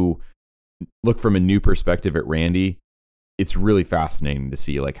from a new perspective at Randy, it's really fascinating to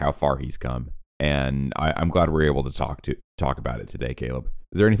see like how far he's come. And I'm glad we're able to talk about it today, Caleb.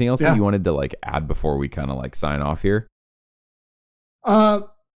 Is there anything else that you wanted to like add before we kind of like sign off here? I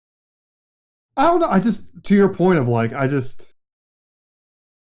don't know. I just, to your point of like,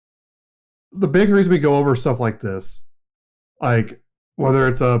 the big reason we go over stuff like this, like whether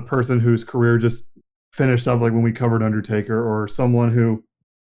it's a person whose career just finished up, like when we covered Undertaker, or someone who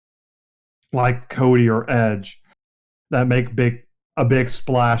like Cody or Edge that make a big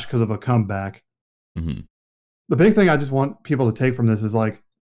splash because of a comeback. Mm-hmm. The big thing I just want people to take from this is like,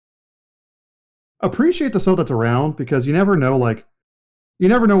 appreciate the stuff that's around, because you never know when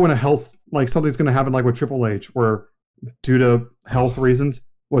something's going to happen, like with Triple H, where due to health reasons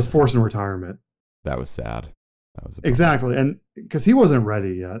was forced in retirement. That was sad. That was exactly. And because he wasn't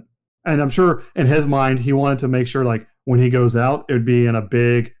ready yet. And I'm sure in his mind, he wanted to make sure like when he goes out, it would be in a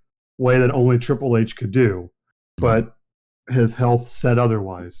big way that only Triple H could do. Mm-hmm. But his health said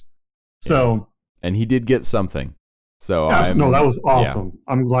otherwise. So, and he did get something. So that was awesome.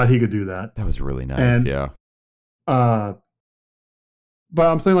 Yeah. I'm glad he could do that. That was really nice. And, but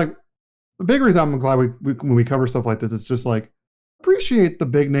I'm saying like the big reason I'm glad when we cover stuff like this, it's just like appreciate the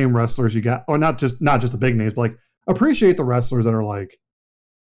big name wrestlers you got, or not just the big names, but like appreciate the wrestlers that are like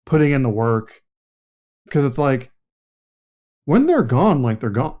putting in the work, because it's like when they're gone, like they're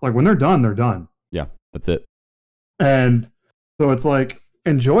gone. Like when they're done, they're done. Yeah, that's it. And so it's like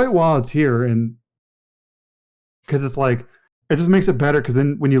enjoy it while it's here, and because it's like it just makes it better. Because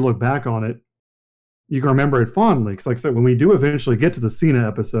then when you look back on it, you can remember it fondly. Because like I said, when we do eventually get to the Cena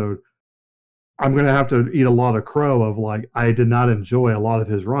episode, I'm going to have to eat a lot of crow of like, I did not enjoy a lot of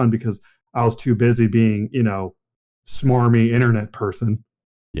his run because I was too busy being, smarmy internet person.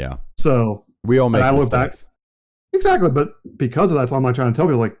 Yeah. So we all make mistakes. Exactly. But because of that, that's why I'm like trying to tell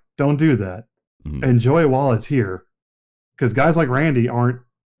people, like, don't do that. Mm-hmm. Enjoy it while it's here. Because guys like Randy aren't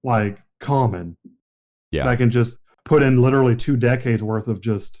like common. Yeah. That can just put in literally 2 decades worth of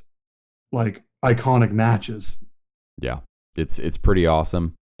just like iconic matches. Yeah. It's pretty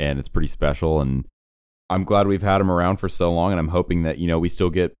awesome. And it's pretty special, and I'm glad we've had him around for so long, and I'm hoping that, we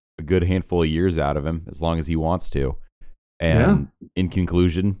still get a good handful of years out of him as long as he wants to. And in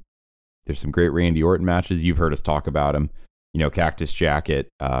conclusion, there's some great Randy Orton matches. You've heard us talk about him. Cactus Jacket,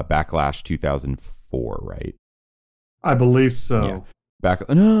 Backlash 2004, right? I believe so. Yeah.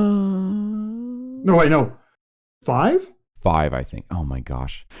 No, wait, no. 5? 5, I think. Oh my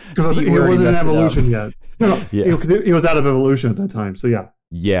gosh. Because he wasn't in Evolution yet. No, yeah. Because he was out of Evolution at that time, so yeah.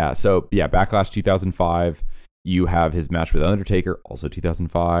 Yeah, so Backlash 2005. You have his match with Undertaker, also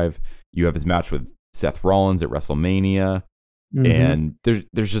 2005. You have his match with Seth Rollins at WrestleMania, and there's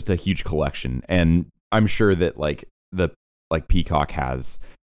just a huge collection. And I'm sure that Peacock has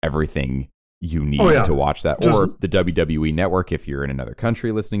everything you need to watch that, or the WWE Network if you're in another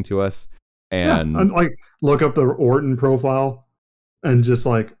country listening to us. And like look up the Orton profile, and just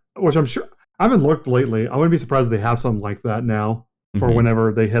like, which I'm sure I haven't looked lately. I wouldn't be surprised if they have something like that now. For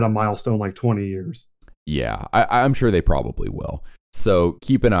whenever they hit a milestone like 20 years. Yeah, I'm sure they probably will. So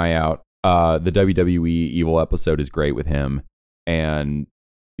keep an eye out. The WWE Evil episode is great with him. And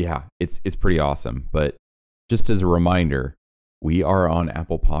yeah, it's pretty awesome. But just as a reminder, we are on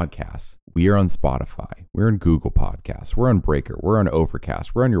Apple Podcasts. We are on Spotify. We're on Google Podcasts. We're on Breaker. We're on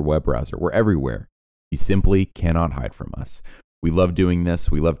Overcast. We're on your web browser. We're everywhere. You simply cannot hide from us. We love doing this.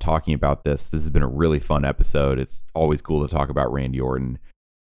 We love talking about this. This has been a really fun episode. It's always cool to talk about Randy Orton.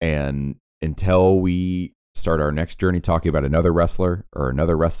 And until we start our next journey talking about another wrestler or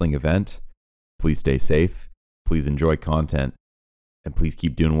another wrestling event, please stay safe. Please enjoy content. And please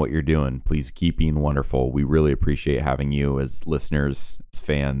keep doing what you're doing. Please keep being wonderful. We really appreciate having you as listeners, as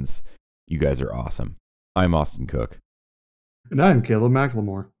fans. You guys are awesome. I'm Austin Cook. And I'm Caleb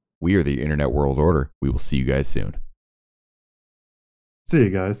McLemore. We are the Internet World Order. We will see you guys soon. See you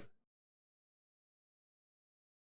guys.